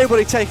had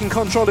nobody taking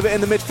control of it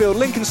in the midfield.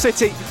 Lincoln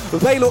City,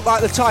 they look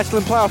like the title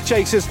and playoff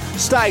chasers.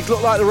 Stags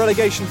look like the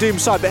relegation doom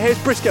side. But here's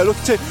Briscoe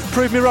looking to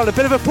prove me wrong. A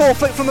bit of a poor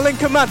flick from the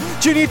Lincoln man.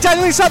 Junior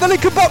Daniel inside the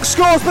Lincoln box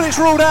scores, but it's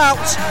ruled out.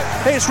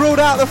 It's ruled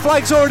out. The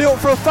flag's already up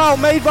for a foul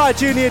made by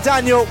Junior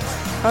Daniel.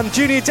 And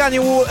Junior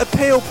Daniel will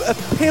appeal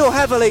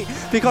heavily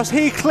because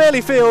he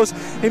clearly feels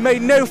he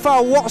made no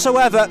foul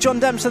whatsoever. John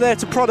Dempster there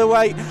to prod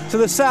away to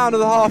the sound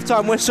of the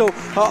half-time whistle.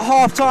 At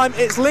half-time,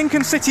 it's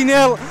Lincoln City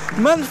 0,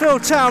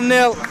 Mansfield Town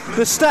 0.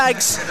 The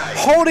Stags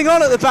holding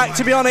on at the back,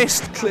 to be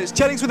honest. It's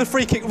Jennings with a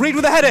free kick. Reid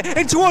with a header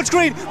in towards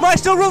Green. Might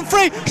still run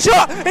free.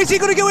 Shot! Is he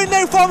going to go in?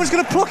 No, Farman's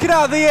going to pluck it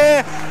out of the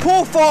air.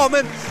 Poor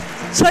Farman.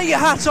 Take your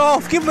hat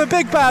off. Give him a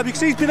big bow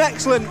because he's been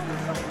excellent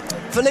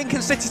for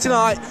Lincoln City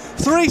tonight.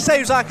 3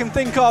 saves I can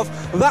think of.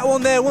 That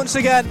one there once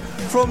again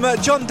from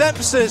John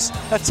Dempster's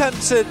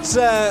attempted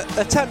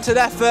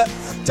effort.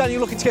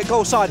 Daniel looking to get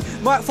goal side.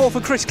 Might fall for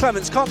Chris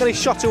Clements. Can't get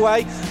his shot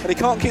away, and he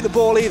can't keep the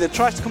ball either.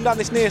 Tries to come down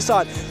this near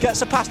side.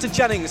 Gets a pass to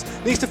Jennings.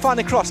 Needs to find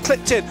a cross.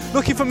 Clipped in.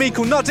 Looking for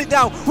Meikle. Nods it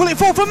down. Will it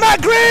fall for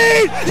Matt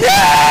Green?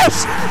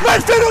 Yes!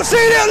 Mansfield will see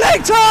it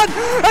linked on,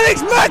 and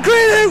it's Matt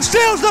Green who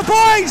steals the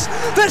points.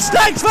 The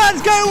Stags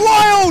fans go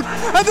wild,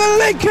 and the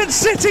Lincoln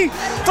City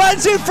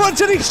fans in front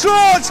of these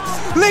straws.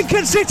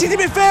 Lincoln City, to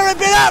be fair, have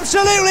been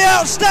absolutely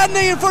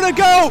outstanding in front of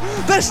goal.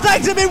 The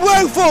Stags have been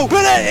woeful,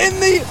 but in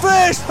the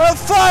first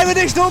 5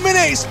 additional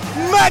minutes,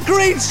 Matt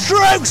Green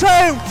strokes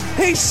home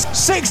his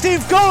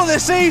 16th goal of the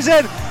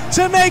season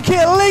to make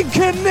it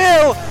Lincoln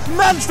 0,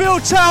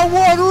 Mansfield Town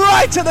 1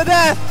 right at the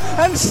death.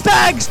 And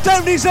Stags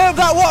don't deserve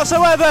that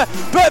whatsoever,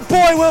 but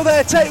boy will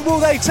they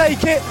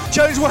take it.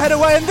 Jones will head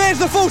away, and there's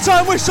the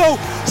full-time whistle.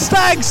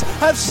 Stags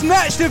have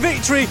snatched a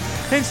victory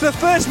into the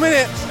first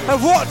minute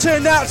of what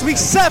turned out to be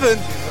 7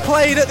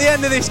 played at the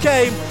end of this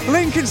game.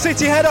 Lincoln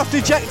City head off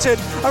dejected,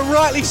 and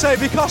rightly so,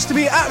 because to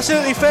be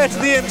absolutely fair to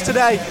the Imps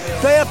today,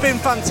 they have been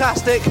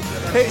fantastic.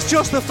 It's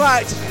just the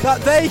fact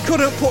that they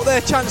couldn't put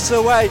their chances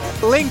away.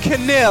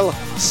 Lincoln 0,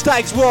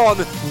 Stags 1.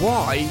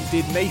 Why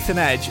did Nathan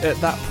Edge at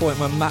that point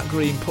when Matt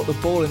Green put the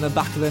ball in the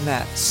back of the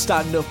net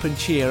stand up and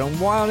cheer? And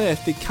why on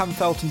earth did Cam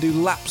Felton do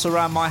laps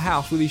around my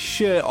house with his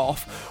shirt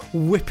off,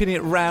 whipping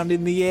it round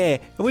in the air?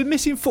 Are we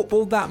missing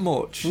football that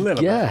much?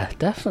 Yeah,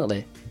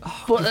 definitely.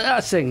 But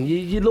that's the thing,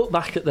 you look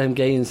back at them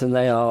games and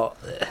they are...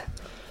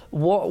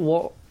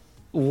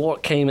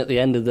 What came at the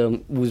end of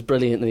them was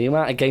brilliant. The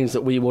amount of games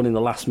that we won in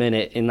the last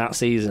minute in that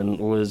season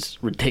was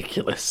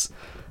ridiculous.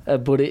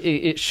 But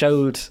it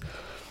showed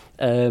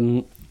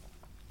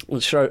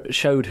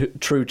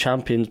true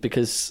champions,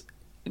 because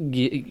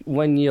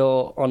when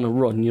you're on a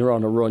run, you're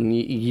on a run.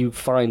 You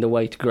find a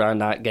way to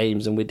grind out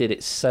games, and we did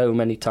it so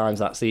many times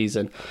that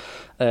season.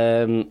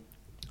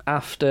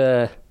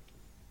 After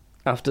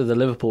the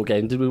Liverpool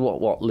game, did we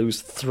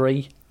lose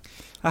 3?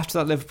 After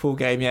that Liverpool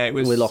game, yeah, it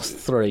was. We lost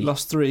 3.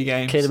 Lost 3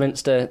 games.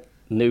 Kidderminster,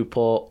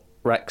 Newport,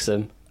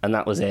 Wrexham, and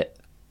that was it,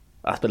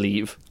 I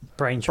believe.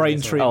 Braintree.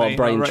 Oh,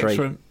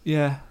 Braintree.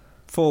 Yeah,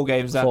 4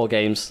 games. 4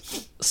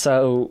 games.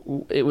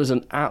 So it was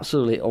an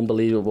absolutely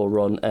unbelievable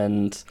run,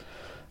 and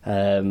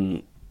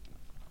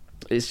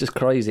it's just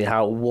crazy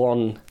how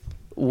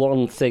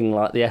one thing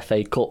like the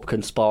FA Cup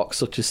can spark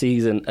such a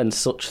season and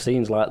such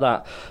scenes like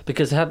that.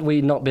 Because had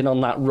we not been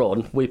on that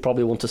run, we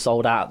probably wouldn't have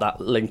sold out that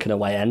Lincoln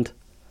away end.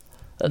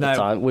 At the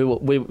time,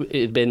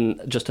 it'd been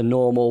just a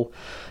normal,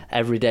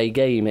 everyday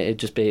game. It'd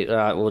just be, all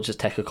right, we'll just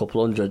take a couple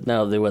hundred.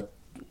 No, they were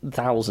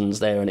thousands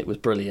there, and it was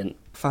brilliant.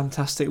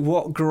 Fantastic.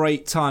 What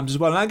great times as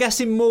well. And I guess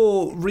in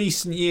more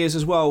recent years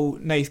as well,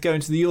 Nath,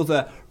 going to the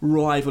other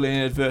rival in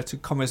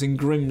inverted commas in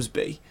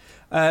Grimsby,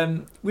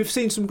 we've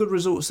seen some good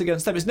results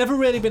against them. It's never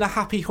really been a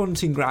happy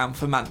hunting ground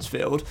for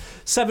Mansfield.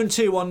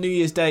 7-2 on New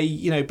Year's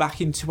Day, back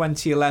in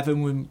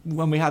 2011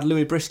 when we had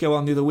Louis Briscoe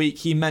on the other week.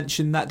 He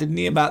mentioned that, didn't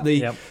he, about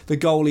the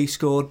goal he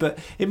scored. But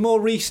in more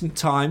recent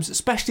times,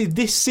 especially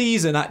this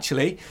season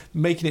actually,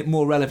 making it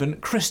more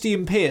relevant,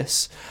 Christian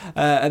Pearce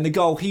and the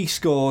goal he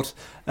scored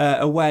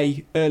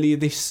away earlier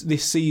this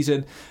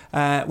season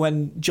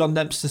when John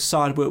Dempster's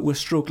side were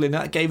struggling.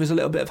 That gave us a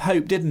little bit of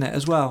hope, didn't it,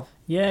 as well?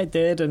 Yeah, it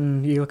did.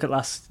 And you look at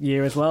last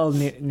year as well,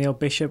 Neil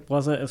Bishop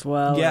was it as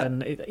well,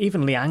 and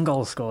even Lee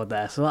Angol scored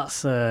there, so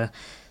that's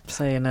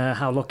saying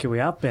how lucky we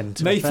have been.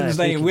 Nathan's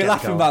name, we're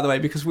laughing by the way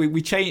because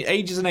we changed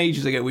ages and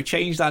ages ago, we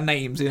changed our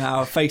names in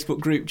our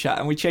Facebook group chat,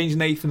 and we changed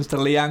Nathan's to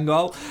Lee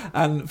Angol,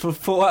 and for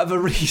whatever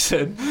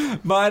reason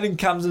mine and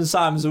Cam's and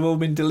Simon's have all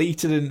been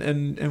deleted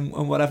and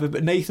whatever,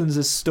 but Nathan's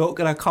is stuck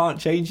and I can't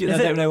change it. I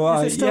don't know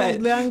why. Is it still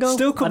Lee Angol?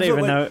 Still comes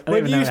up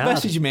when you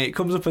message me, it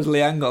comes up as Lee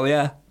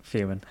Angol.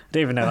 Fuming. I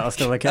didn't even know that was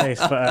still the case,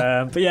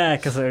 but yeah,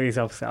 because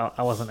obviously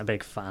I wasn't a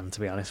big fan, to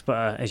be honest.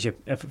 But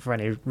for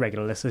any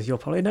regular listeners, you'll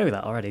probably know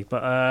that already.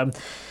 But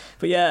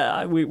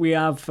yeah, we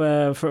have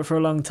for a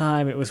long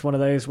time. It was one of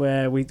those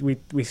where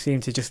we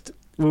seemed to just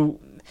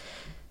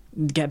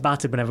get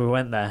battered whenever we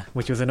went there,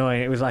 which was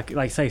annoying. It was like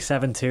say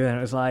 7-2, and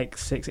it was like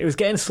 6. It was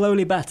getting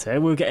slowly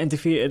better. We were getting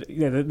defeated.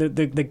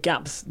 The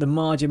gaps, the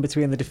margin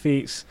between the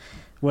defeats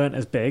weren't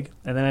as big,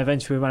 and then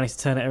eventually we managed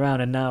to turn it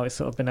around, and now it's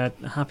sort of been a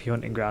happy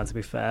hunting ground, to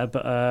be fair.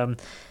 But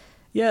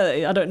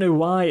yeah, I don't know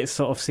why it's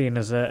sort of seen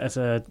as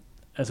a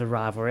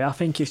rivalry. I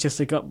think it's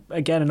just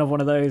again another one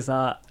of those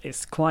that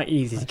it's quite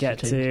easy to get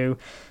to.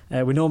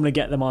 We normally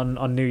get them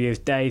on New Year's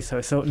Day, so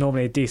it's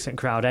normally a decent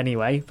crowd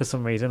anyway. For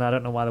some reason, I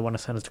don't know why they want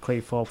to send us to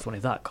Cleve Forbes when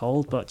it's that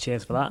cold, but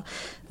cheers for that.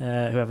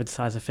 Whoever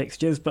decides the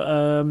fixtures, but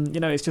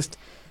it's just.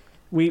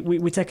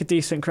 We take a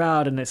decent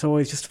crowd, and it's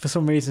always just for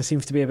some reason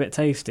seems to be a bit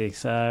tasty.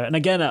 So, and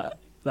again,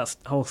 that's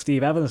the whole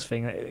Steve Evans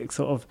thing. It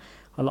sort of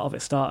a lot of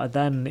it started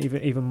then,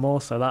 even more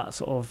so. That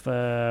sort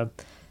of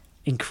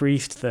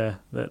increased the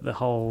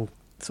whole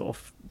sort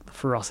of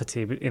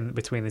ferocity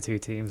between the two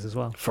teams as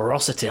well.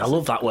 Ferocity, I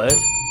love that word.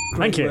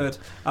 Thank you. Word.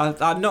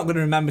 I'm not going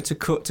to remember to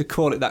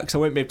call it that because I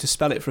won't be able to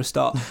spell it for a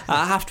start.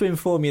 I have to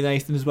inform you,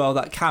 Nathan, as well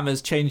that Cam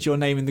has changed your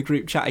name in the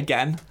group chat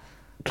again.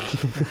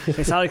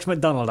 It's Alex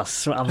McDonald.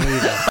 I'm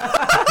leaving.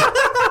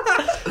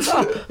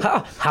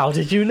 How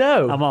did you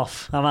know? I'm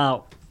off. I'm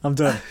out. I'm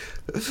done.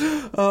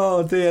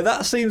 Oh dear,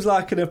 that seems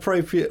like an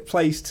appropriate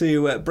place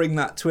to bring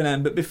that to an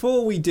end. But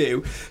before we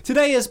do,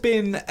 today has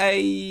been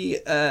this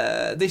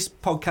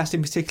podcast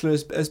in particular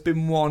has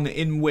been one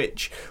in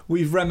which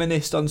we've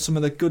reminisced on some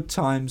of the good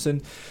times.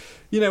 And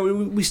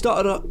we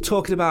started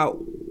talking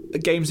about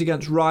games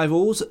against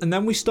rivals, and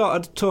then we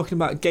started talking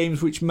about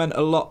games which meant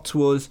a lot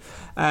to us,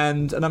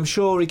 and I'm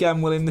sure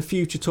again we'll in the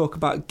future talk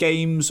about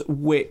games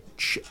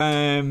which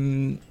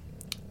meant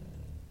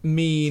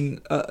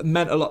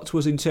a lot to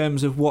us in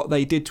terms of what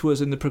they did to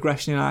us in the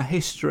progression in our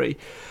history.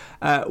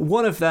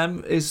 One of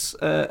them is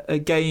a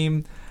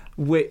game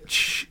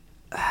which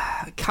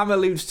Cam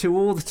alludes to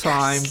all the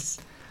time. Yes.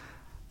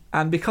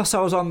 And because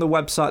I was on the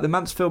website, the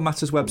Mansfield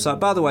Matters website,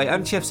 by the way,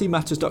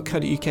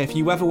 mtfcmatters.co.uk, if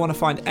you ever want to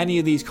find any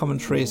of these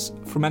commentaries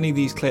from any of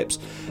these clips,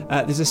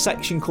 there's a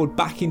section called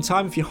Back in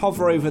Time. If you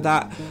hover over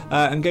that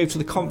and go to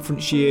the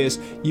conference years,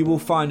 you will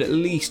find at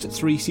least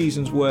 3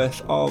 seasons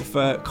worth of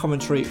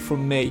commentary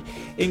from me,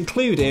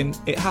 including,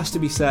 it has to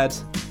be said,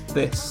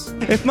 this.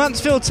 If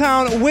Mansfield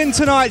Town win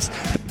tonight,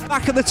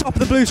 back at the top of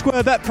the Blue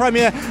Square Bet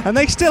Premier, and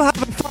they still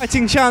have a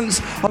fighting chance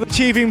of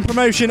achieving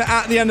promotion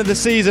at the end of the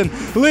season.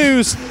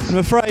 Lose, I'm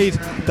afraid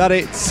that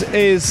it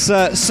is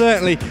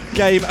certainly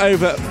game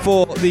over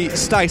for the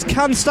Stags.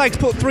 Can Stags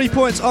put 3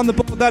 points on the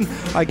board then?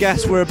 I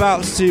guess we're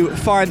about to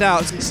find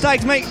out.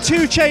 Stags make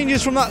 2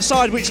 changes from that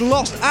side, which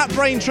lost at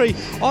Braintree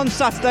on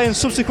Saturday and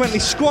subsequently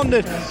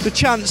squandered the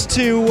chance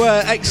to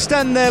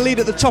extend their lead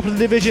at the top of the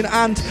division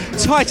and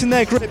tighten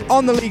their grip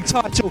on the league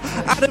title.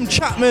 Adam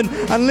Chapman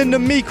and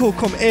Lyndon Meikle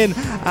come in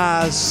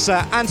as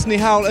Anthony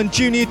Howell and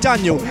Junior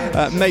Daniel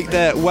make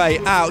their way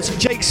out.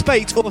 Jake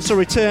Spate also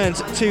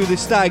returns to the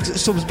Stags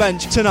subs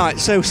bench tonight.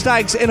 So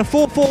Stags in a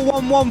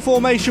 4-4-1-1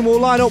 formation will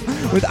line up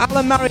with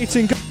Alan Marriott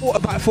in goal, a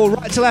back four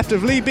right to left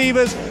of Lee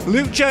Beavers,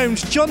 Luke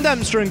Jones, John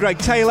Dempster and Greg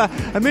Taylor,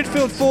 a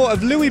midfield 4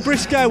 of Louis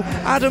Briscoe,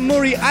 Adam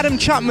Murray, Adam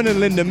Chapman and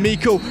Lyndon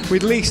Meikle,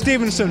 with Lee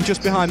Stevenson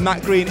just behind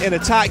Matt Green in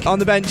attack. On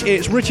the bench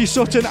it's Richie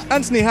Sutton,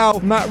 Anthony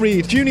Howell, Matt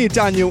Reed, Junior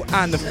Daniel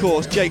and of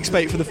course Jake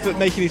Spate for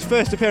making his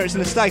first appearance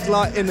in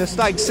the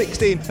Stags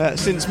 16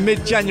 since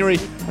mid-January,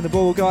 and the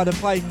ball will go out of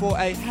play for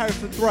a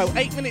Hereford throw.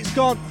 8 minutes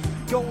gone,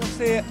 goalless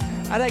here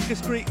at Edgar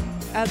Street.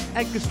 And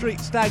Edgar Street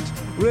Stags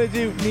really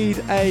do need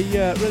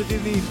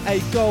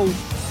a goal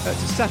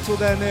to settle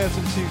their nerves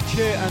and to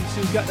cheer and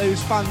to get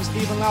those fans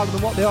even louder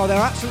than what they are. They're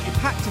absolutely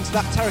packed into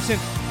that terrace in.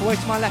 Away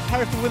to my left,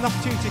 Hereford with an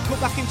opportunity, cut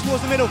back in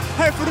towards the middle.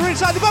 Hereford are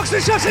inside the box,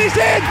 and the shot is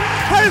in!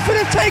 Hereford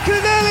have taken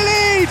an early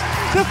lead!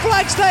 The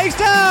flag stays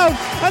down,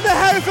 and the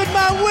Hereford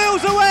man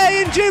wheels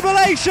away in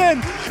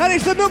jubilation, and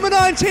it's the number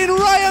 19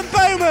 Ryan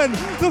Bowman,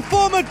 the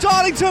former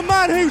Darlington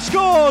man, who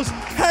scores.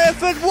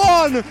 Hereford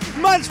 1,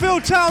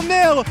 Mansfield Town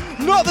 0.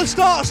 Not the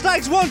start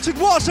Stags wanted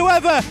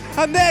whatsoever,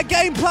 and their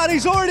game plan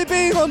is already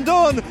being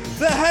undone.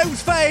 The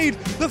homes fade,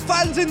 the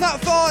fans in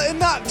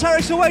that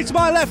terrace away to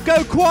my left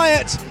go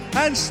quiet,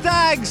 and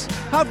Stags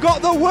have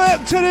got the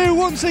work to do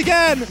once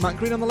again. Matt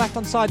Green on the left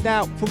hand side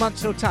now for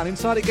Mansfield Town.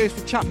 Inside it goes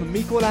for Chapman,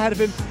 Meikle ahead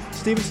of him,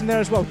 Stevenson there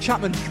as well.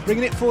 Chapman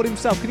bringing it forward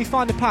himself. Can he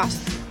find a pass?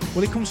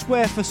 Will he come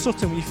square for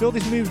Sutton? When you feel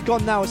this move's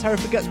gone now as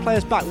Hereford gets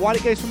players back. Wide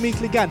it goes for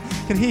Meikle again.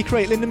 Can he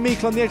create? Lyndon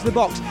Meikle on the edge of the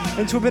box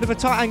into a bit of a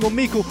tight angle.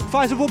 Meikle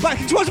fires the ball back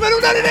towards the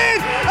middle, and in!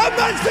 And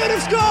Mansfield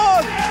have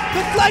scored!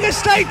 The flag has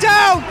stayed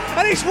down,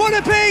 and it's one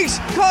apiece.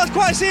 Can't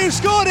quite see who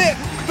scored it,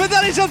 but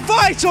that is a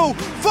vital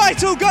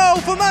goal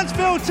for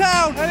Mansfield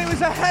Town. And it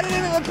was a headed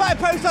in at the back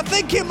post. I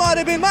think it might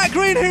have been Matt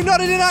Green who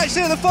nodded in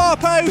actually at the far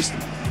post.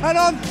 And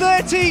on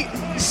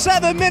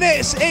 37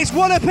 minutes, it's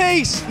one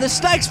apiece. The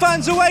Stags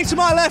fans away to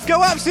my left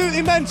go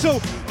absolutely mental.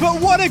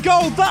 But what a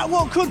goal that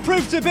what could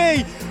prove to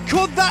be.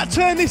 Could that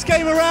turn this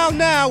game around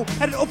now?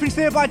 Headed up into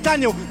the air by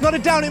Daniel.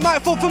 Nodded down, it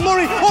might fall for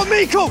Murray or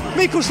Meikle.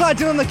 Meikle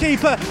slides in on the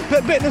keeper,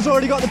 but Bittner's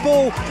already got the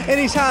ball in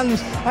his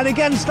hands. And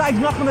again, Stags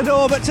knock on the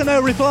door, but to no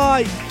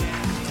reply.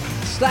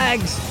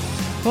 Stags,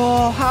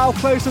 oh, how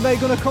close are they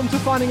going to come to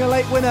finding a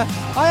late winner?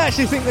 I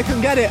actually think they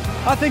can get it.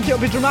 I think it'll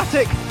be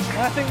dramatic.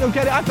 I think they'll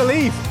get it, I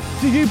believe.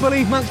 Do you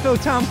believe, Mansfield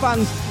Town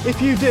fans?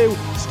 If you do,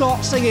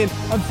 start singing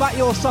and back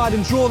your side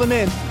and draw them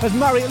in. As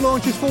Marriott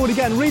launches forward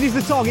again, Reid is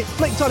the target,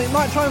 flicked on it,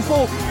 might try and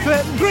fall for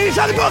Green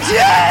inside the box,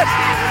 yes!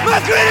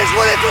 Matt Green has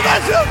won it for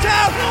Mansfield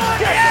Town!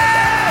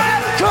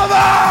 Yes! Come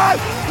on!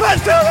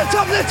 Mansfield at the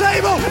top of the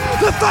table,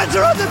 the fans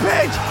are on the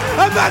pitch,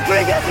 and Matt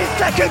Green gets his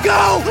second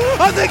goal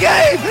of the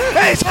game!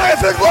 It's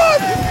Hereford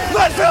 1,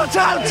 Mansfield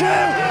Town 2,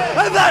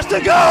 and that's the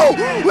goal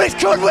which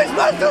could win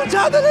Mansfield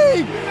Town the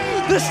league!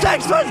 The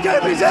Stags fans go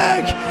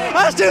berserk,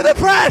 as do the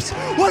press.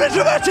 What a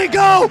dramatic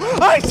goal!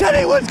 I said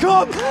it would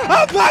come,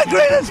 and Matt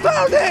Green has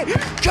found it!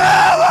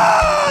 Come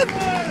on!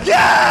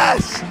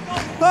 Yes!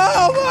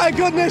 Oh my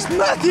goodness,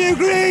 Matthew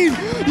Green,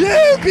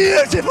 you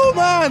beautiful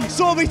man!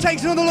 Sorby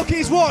takes another look at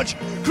his watch.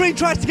 Green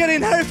tries to get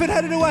in, Hereford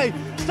headed away.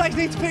 Stags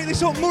need to pick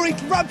this up, Murray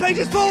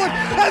rampages forward,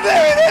 and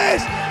there it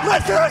is!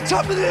 Mansfield on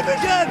top of the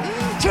division!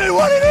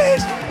 2-1 it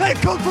is!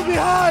 They've come from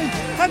behind,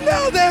 and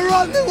now they're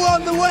on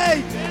the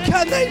way!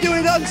 Can they do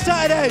it on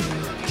Saturday?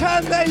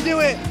 Can they do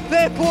it?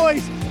 They're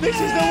poised. This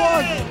is the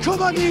one.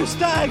 Come on, you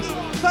Stags.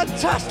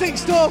 Fantastic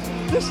stuff.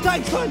 The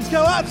Stags fans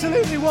go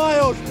absolutely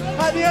wild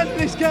at the end of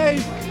this game.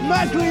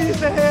 Matt Green is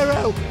the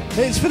hero.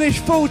 It's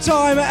finished full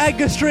time at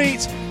Edgar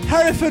Street.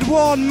 Hereford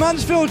 1,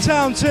 Mansfield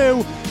Town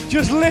 2.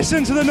 Just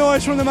listen to the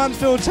noise from the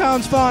Mansfield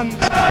Towns fan.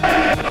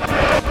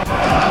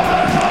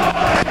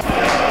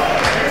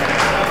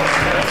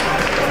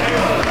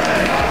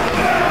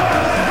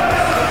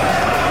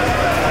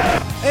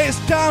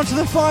 It's down to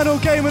the final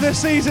game of the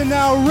season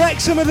now.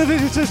 Wrexham are the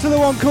visitors to the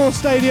One Call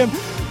Stadium.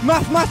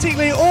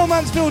 Mathematically, all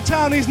Mansfield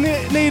Town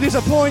need is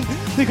a point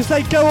because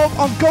they go up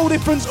on goal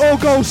difference or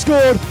goals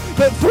scored,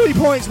 but 3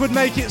 points would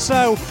make it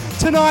so.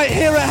 Tonight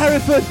here at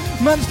Hereford,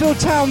 Mansfield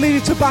Town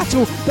needed to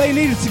battle. They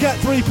needed to get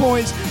 3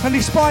 points, and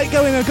despite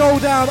going a goal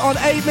down on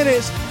 8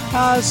 minutes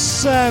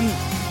as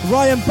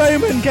Ryan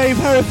Bowman gave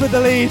Hereford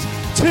the lead,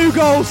 2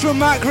 goals from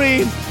Matt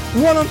Green,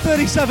 1 on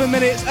 37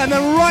 minutes, and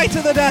then right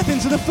at the death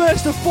into the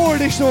first of 4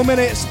 additional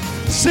minutes,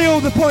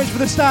 sealed the points for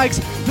the Stags.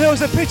 There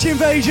was a pitch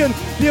invasion,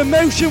 the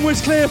emotion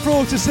was clear for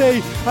all to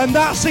see, and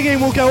that singing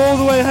will go all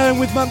the way home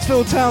with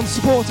Mansfield Town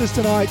supporters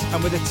tonight.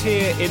 And with a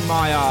tear in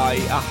my eye,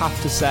 I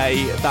have to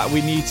say that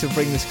we need to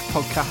bring this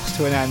podcast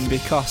to an end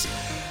because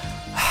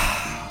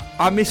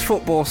I miss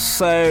football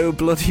so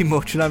bloody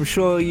much, and I'm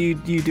sure you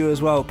do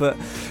as well, but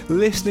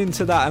listening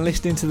to that and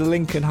listening to the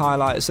Lincoln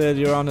highlights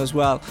earlier on as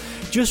well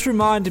just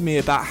reminded me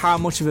about how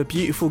much of a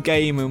beautiful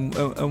game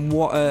and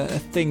what a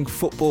thing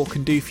football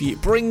can do for you.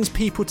 It brings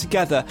people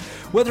together,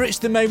 whether it's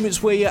the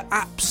moments where you're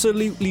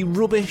absolutely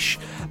rubbish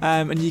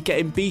and you're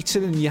getting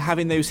beaten and you're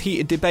having those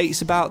heated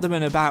debates about them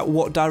and about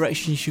what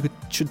direction you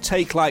should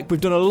take, like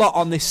we've done a lot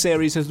on this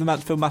series of the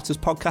Mansfield Matters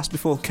podcast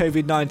before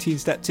COVID-19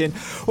 stepped in,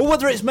 or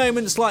whether it's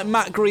moments like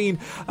Matt Green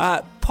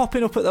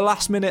popping up at the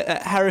last minute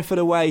at Hereford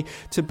away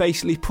to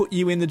basically put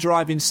you in the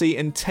driving seat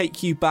and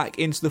take you back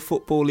into the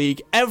Football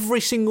League.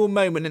 Every single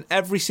moment and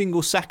every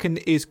single second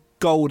is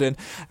golden,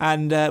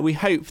 and we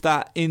hope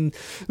that in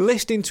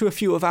listening to a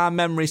few of our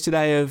memories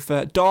today of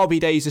Derby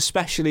days,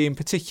 especially in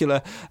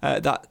particular,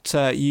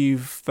 that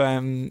you've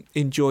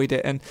enjoyed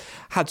it and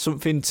had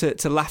something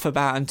to laugh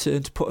about and to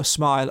put a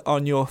smile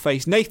on your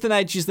face. Nathan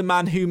Edge is the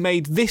man who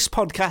made this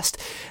podcast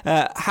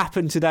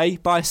happen today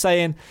by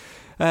saying,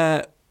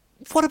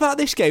 what about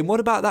this game? What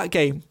about that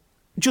game?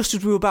 Just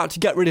as we were about to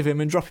get rid of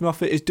him and drop him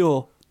off at his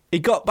door, He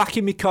got back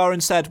in my car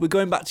and said, we're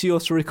going back to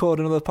yours to record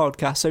another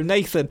podcast. So,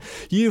 Nathan,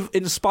 you've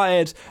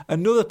inspired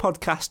another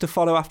podcast to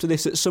follow after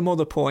this at some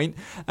other point,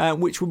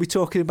 which will be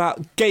talking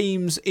about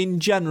games in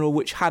general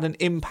which had an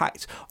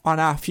impact on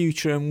our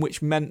future and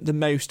which meant the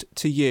most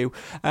to you.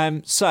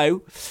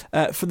 So,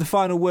 for the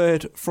final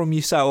word from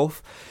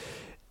yourself,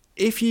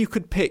 if you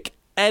could pick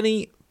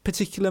any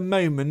particular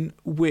moment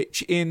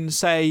which in,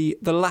 say,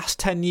 the last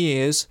 10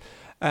 years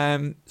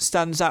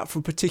stands out for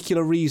a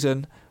particular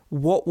reason,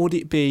 what would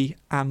it be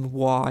and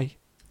why?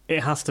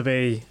 It has to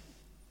be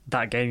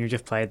that game you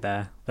just played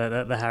there,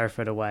 the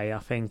Hereford away. I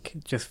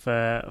think just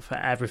for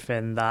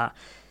everything that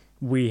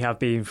we have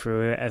been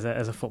through as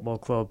a football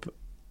club,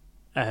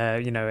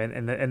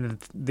 in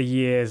the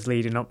years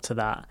leading up to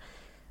that,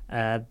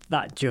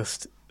 that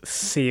just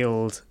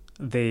sealed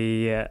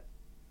the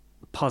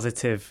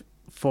positive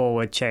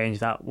forward change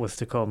that was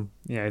to come.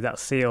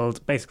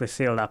 That basically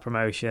sealed our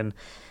promotion.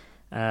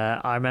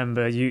 I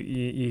remember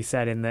you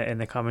said in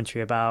the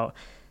commentary about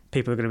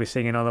people are going to be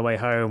singing all the way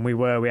home.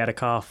 We had a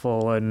car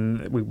full,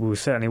 and we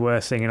certainly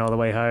were singing all the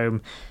way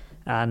home,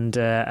 and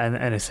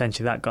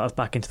essentially that got us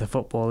back into the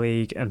Football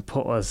League and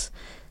put us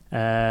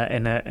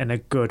in a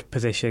good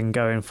position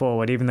going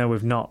forward. Even though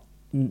we've not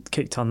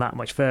kicked on that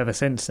much further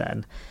since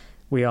then,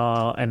 we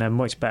are in a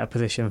much better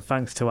position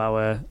thanks to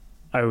our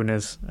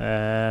owners,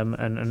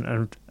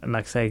 and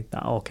like I say,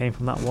 that all came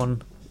from that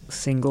one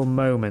single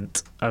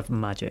moment of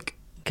magic.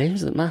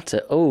 Games that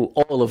matter. Oh,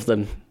 all of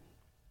them.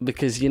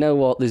 Because you know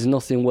what? There's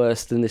nothing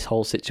worse than this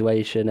whole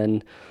situation.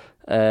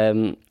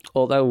 And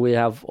although we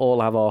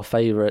all have our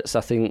favourites,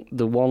 I think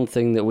the one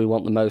thing that we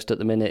want the most at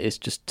the minute is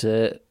just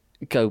to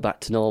go back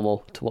to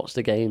normal, to watch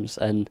the games.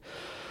 And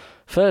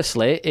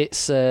firstly,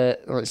 it's now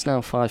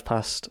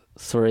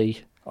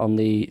 3:05 on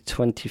the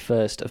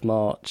 21st of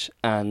March,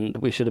 and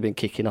we should have been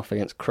kicking off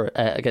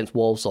against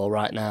Walsall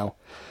right now.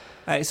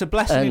 It's a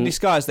blessing in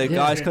disguise, though,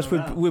 guys, because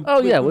we're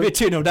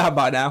 2-0 down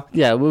by now.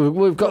 Yeah,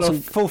 we've got some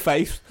full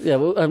faith.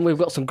 Yeah, and we've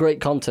got some great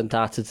content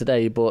out of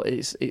today, but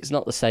it's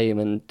not the same,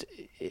 and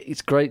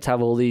it's great to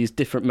have all these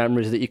different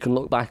memories that you can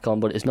look back on,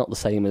 but it's not the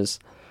same as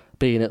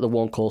being at the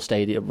One Call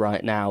Stadium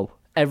right now.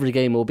 Every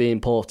game will be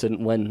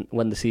important when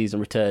the season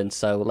returns,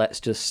 so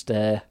let's just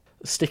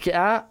stick it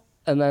out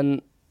and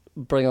then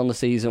bring on the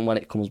season when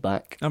it comes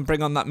back. And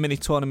bring on that mini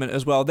tournament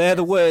as well. They're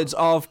the words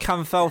of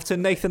Cam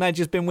Felton. Nathan Edge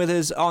has been with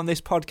us on this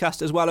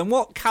podcast as well. And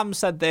what Cam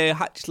said there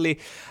actually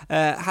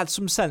had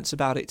some sense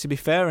about it, to be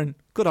fair, and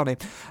good on him.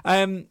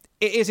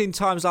 It is in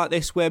times like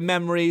this where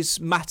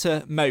memories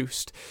matter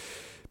most.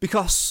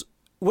 Because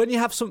when you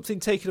have something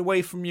taken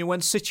away from you, when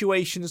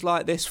situations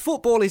like this,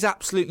 football is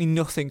absolutely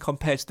nothing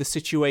compared to the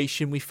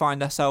situation we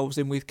find ourselves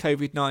in with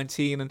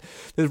COVID-19 and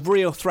the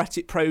real threat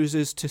it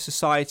poses to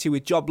society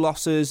with job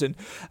losses and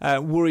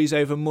worries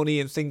over money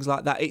and things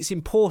like that. It's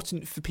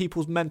important for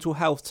people's mental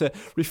health to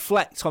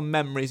reflect on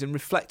memories and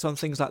reflect on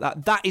things like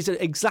that. That is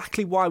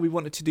exactly why we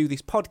wanted to do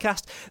this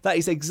podcast. That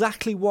is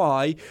exactly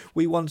why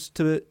we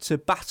wanted to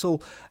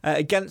battle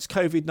against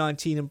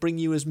COVID-19 and bring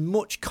you as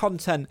much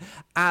content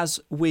as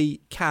we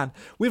can.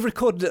 We've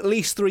recorded at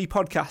least 3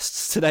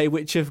 podcasts today,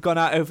 which have gone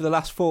out over the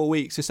last 4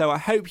 weeks or so. I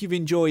hope you've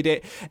enjoyed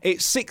it.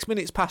 It's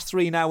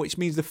 3:06 now, which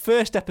means the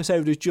first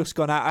episode has just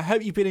gone out. I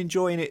hope you've been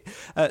enjoying it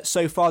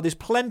so far. There's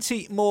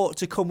plenty more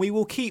to come. We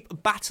will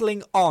keep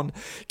battling on.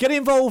 Get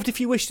involved if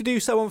you wish to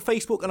do so on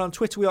Facebook and on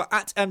Twitter. We are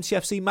at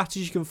MTFC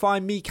Matters. You can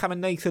find me, Cam and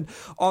Nathan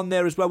on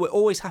there as well. We're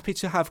always happy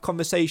to have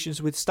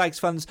conversations with Stags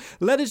fans.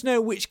 Let us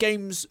know which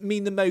games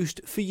mean the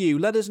most for you.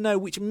 Let us know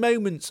which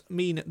moments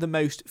mean the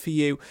most for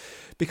you,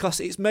 because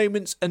it's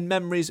moments and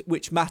memories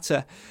which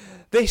matter.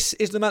 This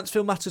is the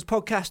Mansfield Matters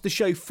podcast, the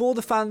show for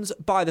the fans,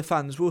 by the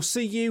fans. We'll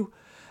see you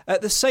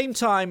at the same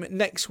time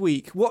next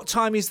week. What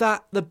time is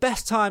that? The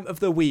best time of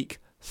the week,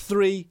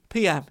 3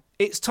 p.m.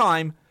 It's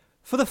time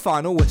for the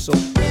final whistle.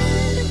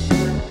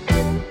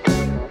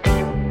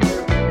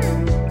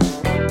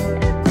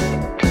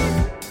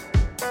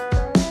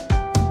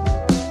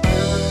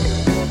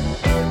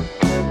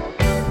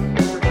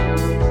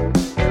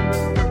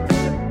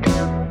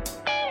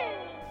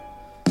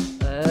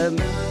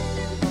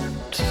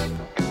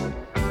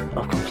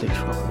 I've completely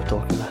forgot what we're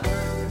talking about.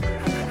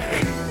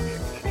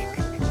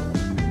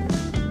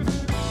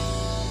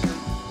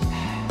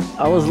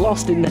 I was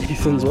lost in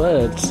Nathan's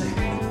words.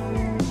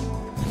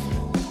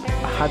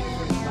 I had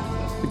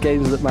the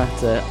games that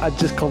matter. I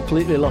just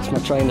completely lost my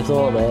train of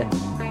thought there.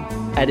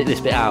 Edit this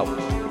bit out.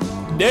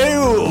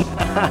 No!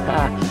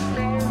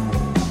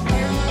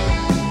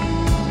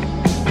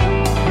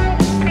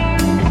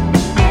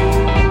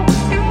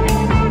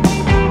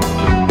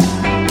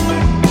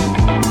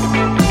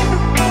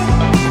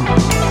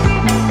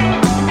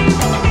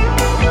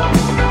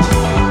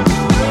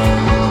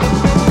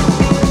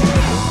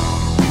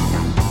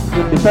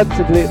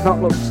 Defensively, it's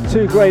not looked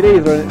too great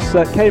either, and it's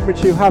Cambridge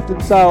who have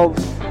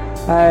themselves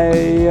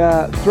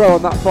a throw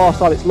on that far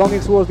side. It's longing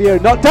towards the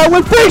area, not dealt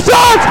with. Big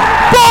shot!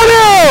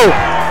 4-0!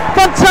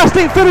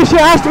 Fantastic finish, it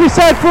has to be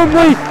said, from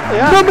the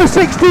number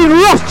 16,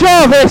 Ross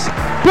Jarvis.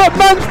 but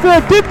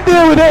Mansfield didn't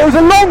deal with it. It was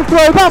a long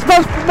throw. That's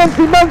meant to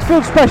be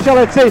Mansfield's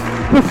speciality.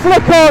 The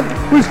flick on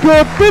was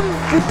good.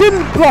 It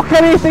didn't block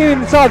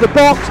anything inside the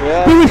box.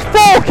 Yeah. There was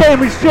 4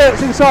 Cambridge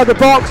shirts inside the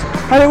box,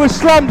 and it was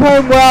slammed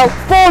home well.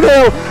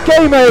 4-0,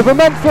 game over.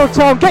 Mansfield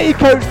Town, get your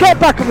coach, get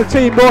back on the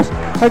team bus,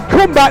 and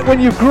come back when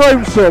you've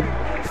grown some.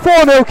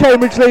 4-0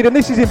 Cambridge lead, and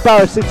this is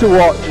embarrassing to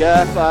watch.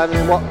 Yeah, I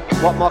mean,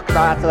 what more can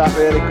I add to that,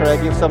 really,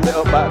 Craig? You've summed it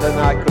up better than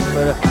I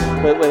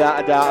could,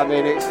 without a doubt. I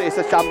mean, it's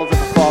a shambles of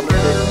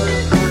performances.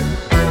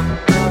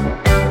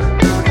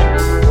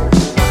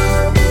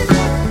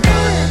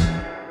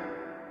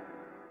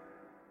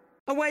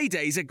 Away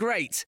days are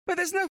great, but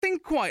there's nothing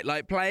quite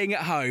like playing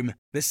at home.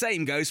 The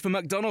same goes for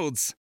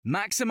McDonald's.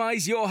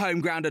 Maximise your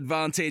home ground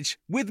advantage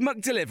with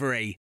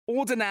McDelivery.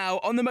 Order now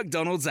on the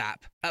McDonald's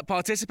app. At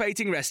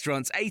participating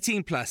restaurants,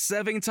 18 plus,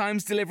 serving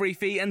times, delivery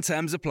fee and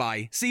terms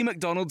apply. See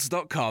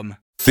mcdonalds.com.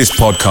 This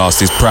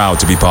podcast is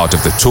proud to be part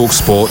of the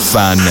TalkSport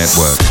Fan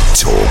Network.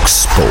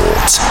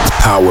 TalkSport.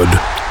 Powered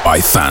by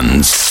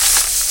fans.